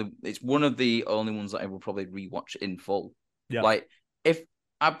probably one of the only ones that I will probably rewatch in full. Yeah. Like if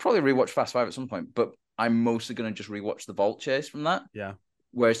I'd probably rewatch Fast 5 at some point, but I'm mostly going to just rewatch the Vault Chase from that. Yeah.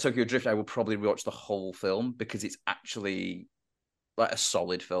 Whereas Tokyo Drift, I will probably rewatch the whole film because it's actually like a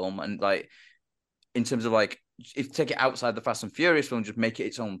solid film. And like in terms of like, if you take it outside the Fast and Furious film, just make it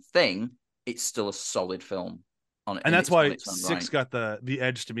its own thing, it's still a solid film. And that's why 6 got the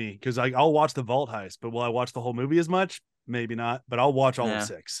edge to me, because I'll watch the Vault Heist, but will I watch the whole movie as much? Maybe not, but I'll watch all of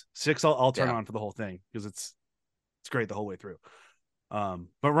 6. 6 I'll turn on for the whole thing because it's great the whole way through. But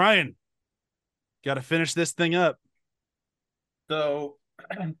Ryan, got to finish this thing up. So,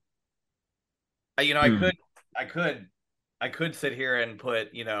 you know, I could sit here and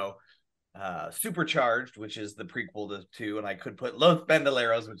put, you know, Supercharged, which is the prequel to 2, and I could put Los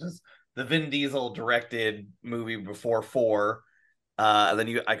Bandoleros, which is the Vin Diesel directed movie before 4. And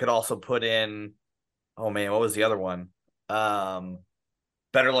then I could also put in, oh man, what was the other one?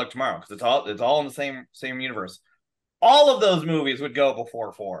 Better Luck Tomorrow, because it's all in the same universe. All of those movies would go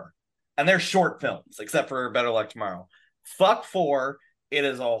before 4, and they're short films, except for Better Luck Tomorrow. Fuck 4. It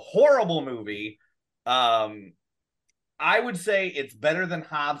is a horrible movie. I would say it's better than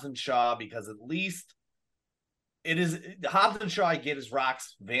Hobbs and Shaw because at least it is Hobbs and Shaw. I get is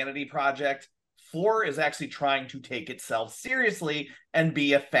Rock's vanity project. 4 is actually trying to take itself seriously and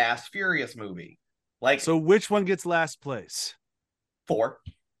be a Fast Furious movie. Like, so which one gets last place? 4.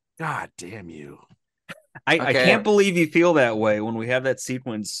 God damn you. I can't believe you feel that way when we have that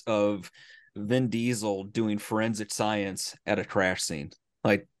sequence of Vin Diesel doing forensic science at a crash scene.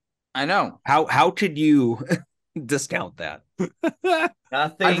 Like, I know. How could you discount that?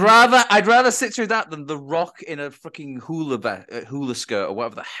 Nothing. I'd rather sit through that than The Rock in a fucking hula skirt or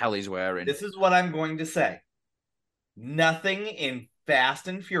whatever the hell he's wearing. This is what I'm going to say. Nothing in Fast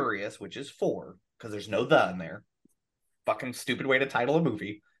and Furious, which is 4, because there's no "the" in there. Fucking stupid way to title a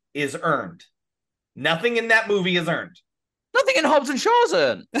movie, is earned. Nothing in that movie is earned. Nothing in Hobbs and Shaw's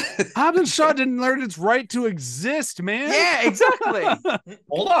earned. Hobbs and Shaw didn't learn its right to exist, man. Yeah, exactly.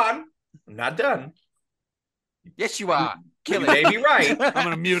 Hold on. I'm not done. Yes, you are. You may be right. I'm going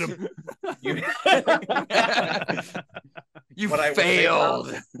to mute him. You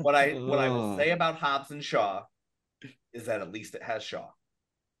failed. What I will say about Hobbs and Shaw is that at least it has Shaw.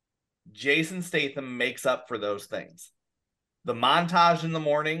 Jason Statham makes up for those things. The montage in the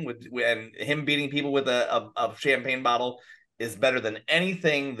morning and him beating people with a champagne bottle is better than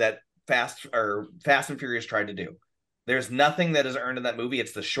anything that Fast and Furious tried to do. There's nothing that is earned in that movie.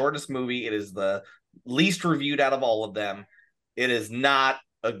 It's the shortest movie. It is the least reviewed out of all of them. It is not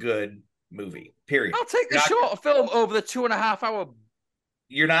a good movie. Period. I'll take the shorter film over the 2.5 hour.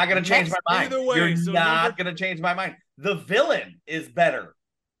 You're not going to change my mind. Either way, you're not going to change my mind. The villain is better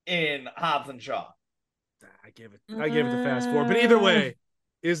in Hobbs and Shaw. I gave it the Fast 4, but either way,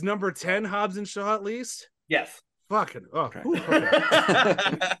 is number 10 Hobbs and Shaw at least? Yes. Fucking okay.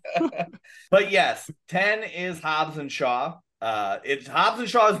 But yes, 10 is Hobbs and Shaw. It's Hobbs and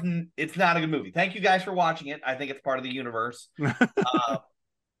Shaw it's not a good movie. Thank you guys for watching it. I think it's part of the universe.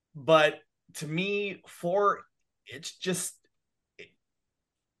 But to me, 4, it's just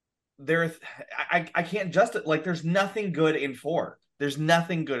I can't like there's nothing good in 4. There's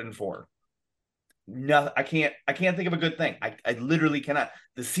nothing good in 4. No, I can't think of a good thing. I literally cannot.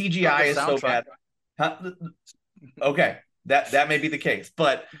 The CGI is so bad. Huh? Okay, that may be the case,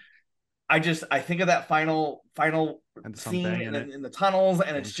 but I think of that final scene in the tunnels,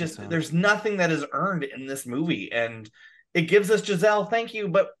 and it's just there's nothing that is earned in this movie, and it gives us Giselle, thank you,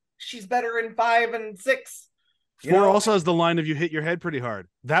 but she's better in 5 and 6. 4 also has the line of "you hit your head pretty hard."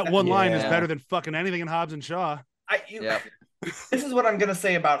 That one line is Yeah. better than fucking anything in Hobbs and Shaw. This is what I'm gonna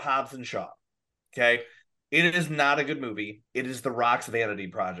say about Hobbs and Shaw. Okay, it is not a good movie. It is The Rock's vanity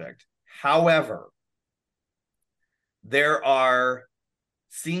project. However, there are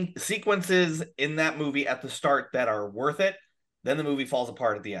sequences in that movie at the start that are worth it. Then the movie falls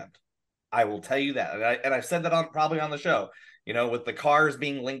apart at the end. I will tell you that, and I've said that probably on the show. With the cars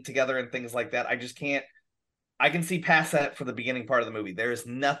being linked together and things like that, I just can't. I can see past that for the beginning part of the movie. There is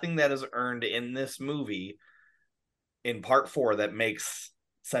nothing that is earned in this movie in part 4 that makes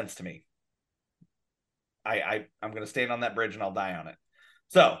sense to me. I'm going to stand on that bridge and I'll die on it.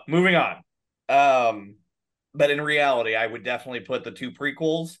 So moving on. But in reality, I would definitely put the 2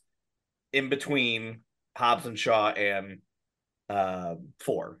 prequels in between Hobbs and Shaw and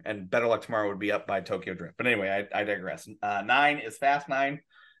 4, and Better Luck Tomorrow would be up by Tokyo Drift. But anyway, I digress. 9 is Fast 9.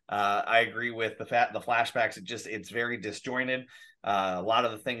 I agree with the flashbacks. It's very disjointed. A lot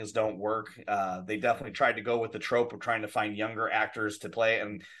of the things don't work. They definitely tried to go with the trope of trying to find younger actors to play,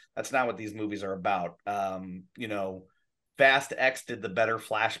 and that's not what these movies are about. Fast X did the better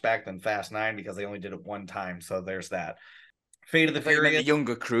flashback than Fast 9 because they only did it one time. So there's that. Fate of the Furious. The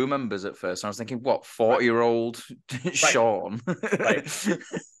younger crew members at first. I was thinking, what, 40-year-old Sean? Right.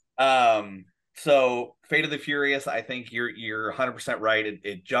 So Fate of the Furious, I think you're 100% right.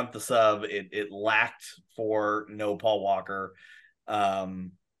 It jumped the sub. It lacked for no Paul Walker.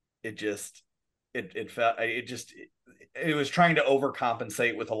 It was trying to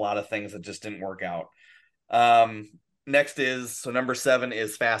overcompensate with a lot of things that just didn't work out. Next number 7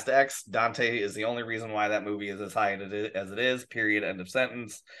 is Fast X. Dante is the only reason why that movie is as high as it is, period, end of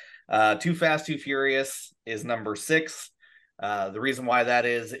sentence. Too Fast, Too Furious is number 6. The reason why that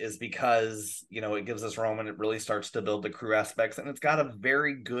is because, it gives us Roman. It really starts to build the crew aspects, and it's got a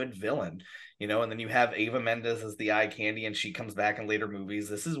very good villain, and then you have Eva Mendes as the eye candy, and she comes back in later movies.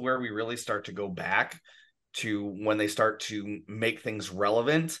 This is where we really start to go back to when they start to make things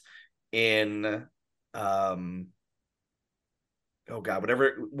relevant in, when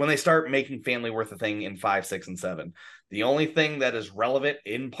they start making family worth a thing in 5, 6, and 7. The only thing that is relevant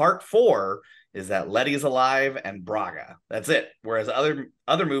in part 4 is that Letty's alive and Braga. That's it. Whereas other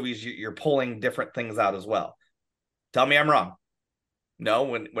movies, you're pulling different things out as well. Tell me I'm wrong. No,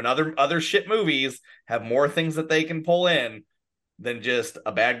 when other shit movies have more things that they can pull in than just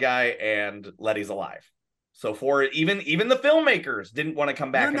a bad guy and Letty's alive. So for even the filmmakers didn't want to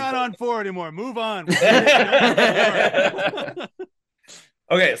come back. You're not on 4 anymore. Move on.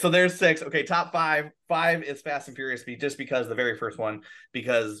 Okay, so there's 6. Okay, top 5. 5 is Fast and Furious, just because the very first one,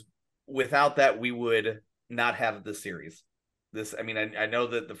 because without that, we would not have this series. I know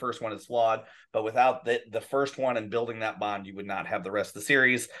that the first one is flawed, but without the first one and building that bond, you would not have the rest of the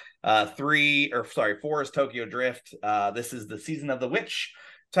series. 4 is Tokyo Drift. This is the Season of the Witch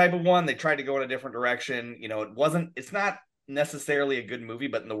type of one. They tried to go in a different direction. It's not necessarily a good movie,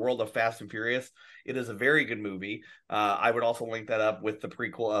 but in the world of Fast and Furious, it is a very good movie. I would also link that up with the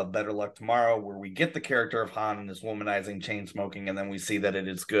prequel of Better Luck Tomorrow, where we get the character of Han and his womanizing, chain smoking, and then we see that it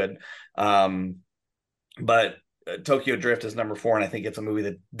is good. But Tokyo Drift is number 4, and I think it's a movie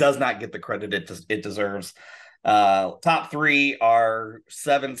that does not get the credit it deserves. Top 3 are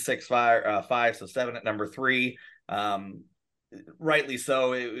 7, 6, 5, so 7 at number 3. Rightly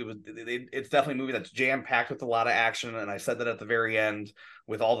so. It's definitely a movie that's jam-packed with a lot of action, and I said that at the very end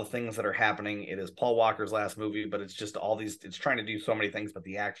with all the things that are happening. It is Paul Walker's last movie, but it's just it's trying to do so many things, but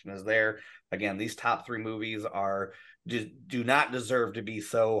the action is there. Again, these top 3 movies do not deserve to be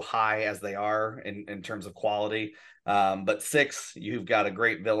so high as they are in terms of quality. But 6, you've got a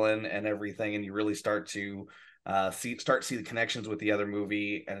great villain and everything, and you really start to see the connections with the other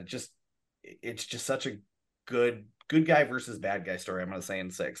movie, and it's just such a good guy versus bad guy story, I'm going to say, in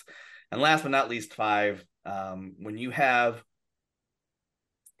 6. And last but not least, 5, when you have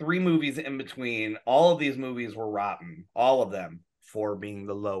 3 movies in between, all of these movies were rotten, all of them, 4 being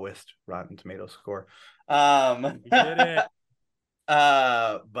the lowest Rotten Tomatoes score. You did it.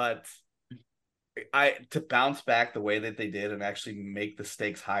 But to bounce back the way that they did and actually make the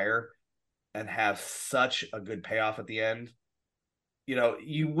stakes higher and have such a good payoff at the end,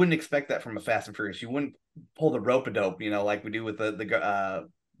 you wouldn't expect that from a Fast and Furious. You wouldn't pull the rope-a-dope, like we do with the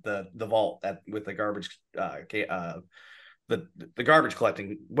vault with the garbage, the garbage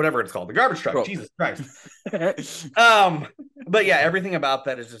collecting, whatever it's called, the garbage truck. Bro. Jesus Christ. But yeah, everything about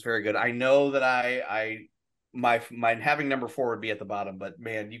that is just very good. I know that my having number 4 would be at the bottom, but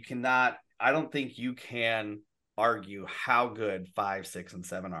man, I don't think you can argue how good 5, 6, and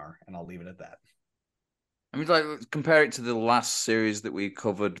 7 are, and I'll leave it at that. Compare it to the last series that we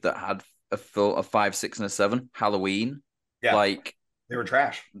covered that had a 5, 6, and a 7. Halloween. Yeah. Like, They were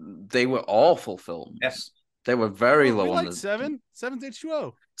trash. they were awful films. Yes. They were very low we on like the 7. 7's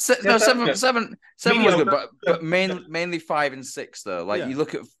H2O. No, seven's seven good. was good, Mediocre. but mainly 5 and 6 though. Like Yeah. you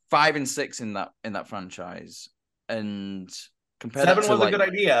look at 5 and 6 in that franchise, and compared 7 it to was like, a good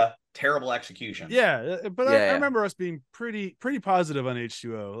idea. Terrible execution. Yeah, but Yeah, I yeah. remember us being pretty positive on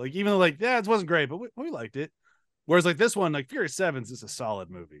H2O. Like even though like it wasn't great, but we liked it. Whereas like this one, like Furious 7's is a solid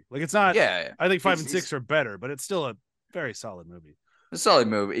movie. Like it's not. Yeah, I think 5 It's- and 6 are better, but it's still a very solid movie. a solid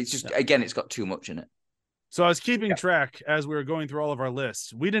movie. It's just again, it's got too much in it. So I was keeping track as we were going through all of our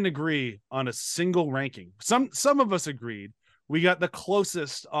lists. We didn't agree on a single ranking. Some of us agreed. We got the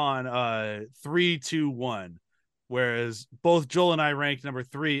closest on 3, 2, 1. Whereas both Joel and I ranked number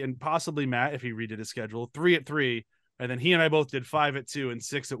 3, and possibly Matt, if he redid his schedule, 3 at 3. And then he and I both did 5 at 2 and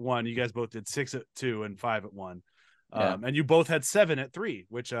 6 at 1. You guys both did 6 at 2 and 5 at 1. Yeah. And you both had 7 at 3,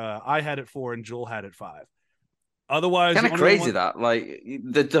 which I had at 4 and Joel had at 5. Otherwise, Kind of crazy that like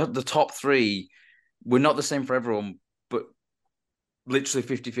the top 3 were not the same for everyone, but literally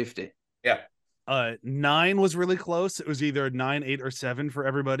 50-50. Yeah. 9 was really close. It was either 9, 8, or 7 for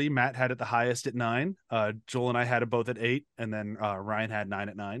everybody. Matt had it the highest at 9. Joel and I had it both at 8, and then Ryan had 9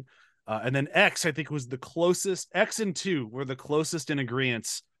 at 9. And then X, I think, was the closest. X and 2 were the closest in agreement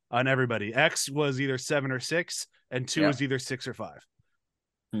on everybody. X was either 7 or 6, and 2 was either 6 or 5.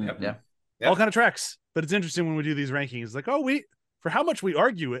 Yep. Yeah. All kind of tracks. But it's interesting when we do these rankings. Like, for how much we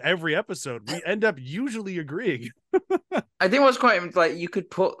argue every episode, we end up usually agreeing. I think what's quite like you could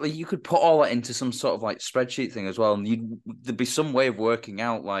put all that into some sort of like spreadsheet thing as well, and there'd be some way of working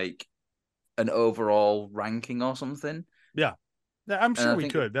out like an overall ranking or something. Yeah, I'm sure we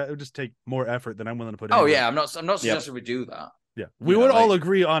think could. That would just take more effort than I'm willing to put in. Oh yeah, I'm not suggesting we do that. Yeah, we would all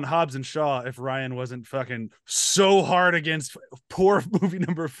agree on Hobbs and Shaw if Ryan wasn't fucking so hard against poor movie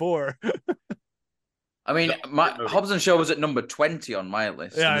number 4. I mean, my Hobbs and Shaw was at number 20 on my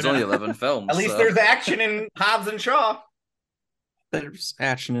list. Yeah, There's only 11 films. At least there's action in Hobbs and Shaw. There's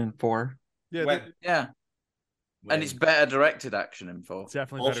action in 4. Yeah, Yeah. And it's better directed action in 4. it's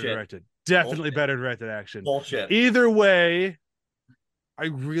definitely Bullshit. better directed. Definitely Bullshit. better directed action. Bullshit. Either way, I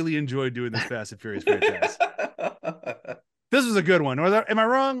really enjoyed doing this Fast and Furious franchise. This was a good one. Am I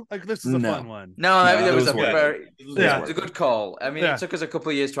wrong? Like this is a fun one. No, I mean, it it was was a good. it was a good call. I mean, Yeah. it took us a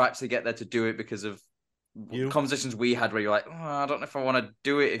couple of years to actually get there to do it because of conversations we had where you're like, I don't know if I want to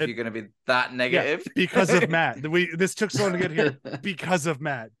do it if you're going to be that negative. Yeah, because of Matt. This took so long to get here because of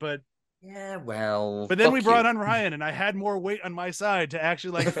Matt. But yeah, well. then fuck we brought you. on Ryan, and I had more weight on my side to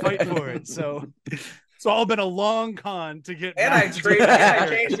actually like fight for it. So it's all been a long con to get. And Matt I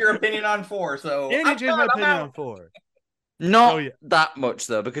changed your opinion on 4. So And you changed my opinion on 4. Not that much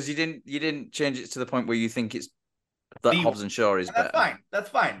though, because you didn't change it to the point where you think it's that Hobbs and Shaw is better. That's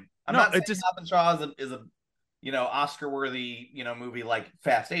fine. I'm not saying Hobbs and Shaw is a Oscar worthy movie like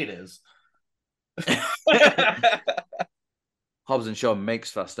Fast 8 is. Hobbs and Shaw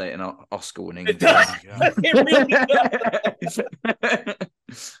makes Fast 8 an Oscar winning. It does. It really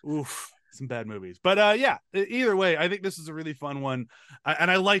does. Oof. Some bad movies, but yeah, either way, I think this is a really fun one.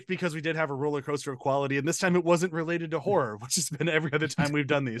 And I like because we did have a roller coaster of quality, and this time it wasn't related to horror, which has been every other time we've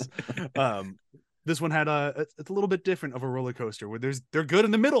done these. This one had it's a little bit different of a roller coaster where they're good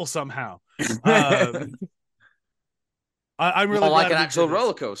in the middle somehow. I'm really like an actual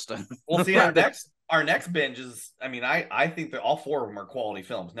roller coaster. We'll see. Our next binge is. I mean, I think that all 4 of them are quality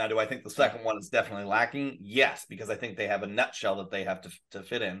films. Now, do I think the second one is definitely lacking? Yes, because I think they have a nutshell that they have to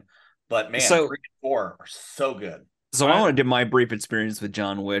fit in. But man, 3 and 4 are so good. So I want to do my brief experience with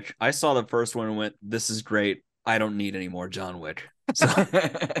John Wick. I saw the first one and went, "This is great. I don't need any more John Wick." So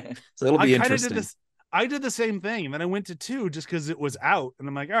it'll be interesting. I did the same thing, and then I went to 2 just because it was out, and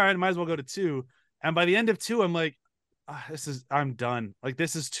I'm like, all right, I might as well go to 2. And by the end of 2, I'm like, I'm done. Like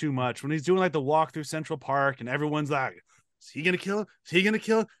this is too much. When he's doing like the walk through Central Park, and everyone's like, "Is he gonna kill him? Is he gonna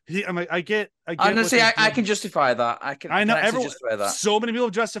kill him?" I'm like, I get. Honestly, I can justify that. I know everyone. Justify that. So many people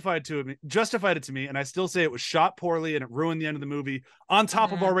have justified it to me, and I still say it was shot poorly and it ruined the end of the movie. On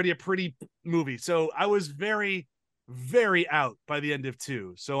top of already a pretty movie, so I was very, very out by the end of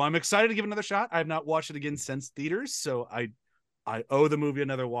 2. So I'm excited to give it another shot. I have not watched it again since theaters, so I owe the movie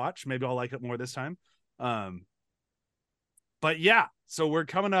another watch. Maybe I'll like it more this time. But yeah, so we're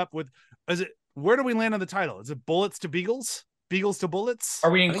coming up with. Where do we land on the title? Is it Bullets to Beagles? Beagles to Bullets? Are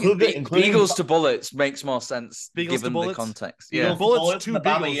we including Beagles to Bullets makes more sense Beagles given to Bullets? the context. Yeah, Bullets to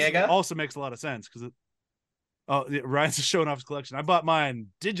Baba Beagles Yaga? also makes a lot of sense because Ryan's just showing off his collection. I bought mine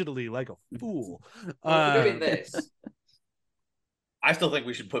digitally like a fool. We're doing this. I still think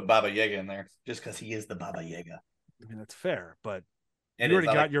we should put Baba Yaga in there just because he is the Baba Yaga. I mean, that's fair, but You already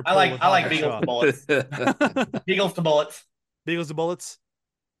got your. I like Hot Beagles Shot. to bullets. Beagles to bullets. Beagles to bullets.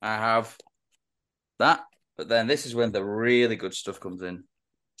 I have that, but then this is when the really good stuff comes in.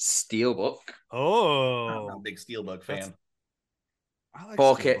 Steelbook. I'm Oh, a big Steelbook fan. I like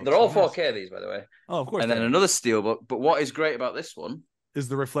 4K. Steelbooks. They're all Nice. 4K these, by the way. Oh, of course. And then another Steelbook. But what is great about this one is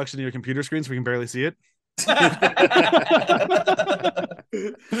the reflection of your computer screen, so we can barely see it.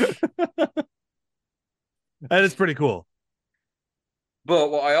 That is pretty cool. But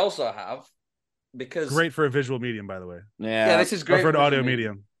what I also have, because Great for a visual medium, by the way. yeah, this is Or great for an visual audio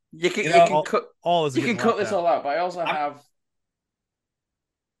medium. You can, You know, you can cut All is you can cut this all out. But I also I'm- have.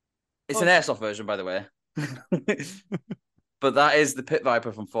 It's an airsoft version, by the way. But that is the Pit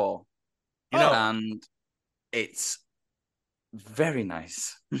Viper from 4. You know, And it's very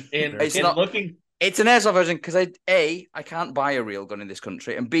nice. it's not looking. It's an airsoft version because I can't buy a real gun in this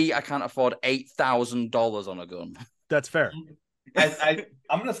country, and B, I can't afford $8,000 on a gun. That's fair. I'm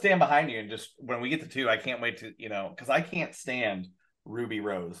gonna stand behind you and just when we get to 2, I can't wait to because I can't stand Ruby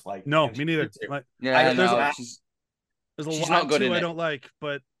Rose. Like No, me neither. Like, Yeah, there's no, a she's lot not good too in I it. don't like,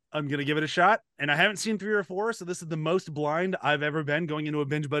 but I'm gonna give it a shot. And I haven't seen 3 or 4, so this is the most blind I've ever been going into a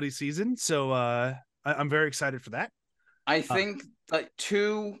Binge Buddy season. So I'm very excited for that. I think like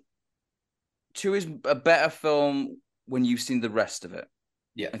 2 is a better film when you've seen the rest of it.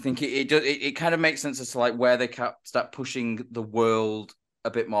 Yeah, I think it kind of makes sense as to like where they start pushing the world a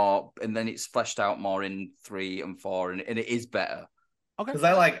bit more, and then it's fleshed out more in 3 and 4, and it is better. Okay. because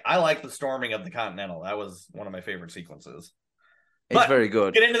I like the storming of the Continental. That was one of my favorite sequences. It's But very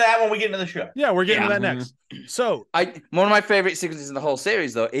good. Get into that when we get into the show. Yeah, we're getting to that Yeah. next. So One of my favorite sequences in the whole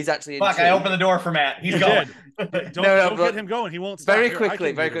series, though, is actually in Fuck! 2. I opened the door for Matt. He's you going. did. Don't but get him going. He won't stop. Very Here, I quickly,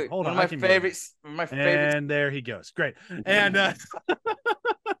 can very mute him. quick. Hold One on, of I my can mute him. favorites. One of my favorites. And there he goes. Great. And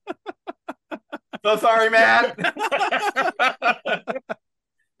So sorry, Matt.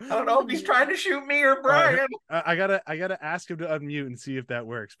 I don't know if he's trying to shoot me or Brian. I gotta ask him to unmute and see if that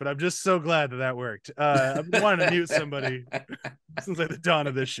works. But I'm just so glad that worked. I've been wanting to mute somebody since like the dawn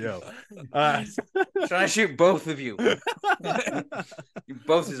of this show. Trying to shoot both of you. You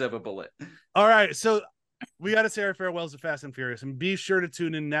both deserve a bullet. All right, so we got to say our farewells to Fast and Furious, and be sure to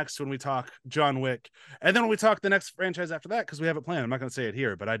tune in next when we talk John Wick, and then when we talk the next franchise after that, because we have it planned. I'm not going to say it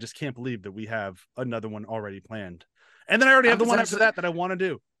here, but I just can't believe that we have another one already planned, and then I already have the one after that I want to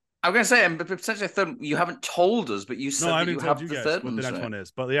do. I'm going to say, but potentially a third. You haven't told us, but you said I that you haven't have told the you guys third what the next right? one is,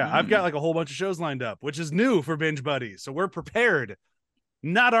 but yeah, I've got like a whole bunch of shows lined up, which is new for Binge Buddy, so we're prepared.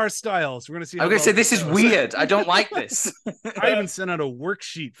 Not our style, so we're going to see. I'm going to say this is weird. I don't like this. I even sent out a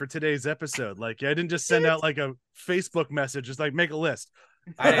worksheet for today's episode. Like, I didn't just send out like a Facebook message, just like make a list.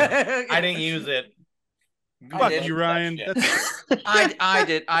 I didn't use it. Fuck you, Ryan. I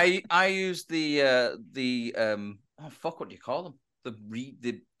did. I used the oh fuck, what do you call them?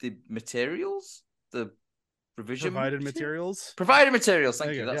 The materials, the revision Provided materials. Provided materials. Thank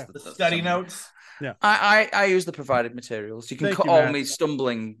There you. you go, That's yeah. the Study notes. Yeah. I use the provided materials. You can Thank cut you, all Matt. me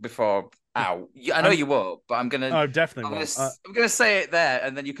stumbling before out. I know you won't, but I'm gonna. Oh, definitely. I'm gonna say it there,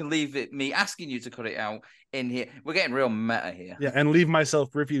 and then you can leave it. Me asking you to cut it out in here. We're getting real meta here. Yeah, and leave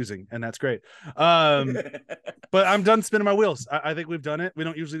myself refusing, and that's great. But I'm done spinning my wheels. I think we've done it. We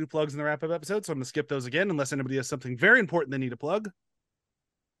don't usually do plugs in the wrap-up episode, so I'm gonna skip those again, unless anybody has something very important they need to plug.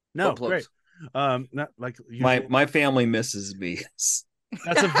 No, great. Not like usual. My family misses me.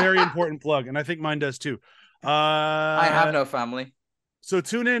 That's a very important plug, and I think mine does too. I have no family. So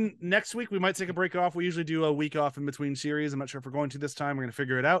tune in next week. We might take a break off. We usually do a week off in between series. I'm not sure if we're going to this time. We're going to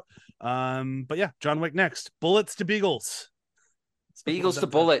figure it out. But yeah, John Wick next. Bullets to Beagles. Beagles to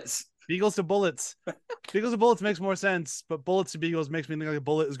bullets. Beagles to bullets. Beagles to bullets makes more sense, but bullets to Beagles makes me think like a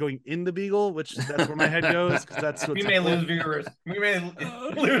bullet is going in the beagle, which that's where my head goes, because that's what We may lose viewers. We may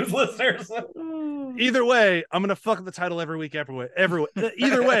lose listeners. Either way, I'm gonna fuck the title every week, every way.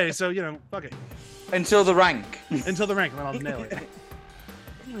 Either way, so fuck it. Until the rank. Until the rank, and then I'll nail it.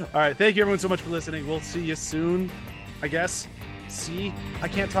 All right, thank you everyone so much for listening. We'll see you soon, I guess. I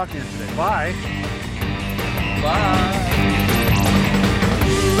can't talk to you today. Bye. Bye.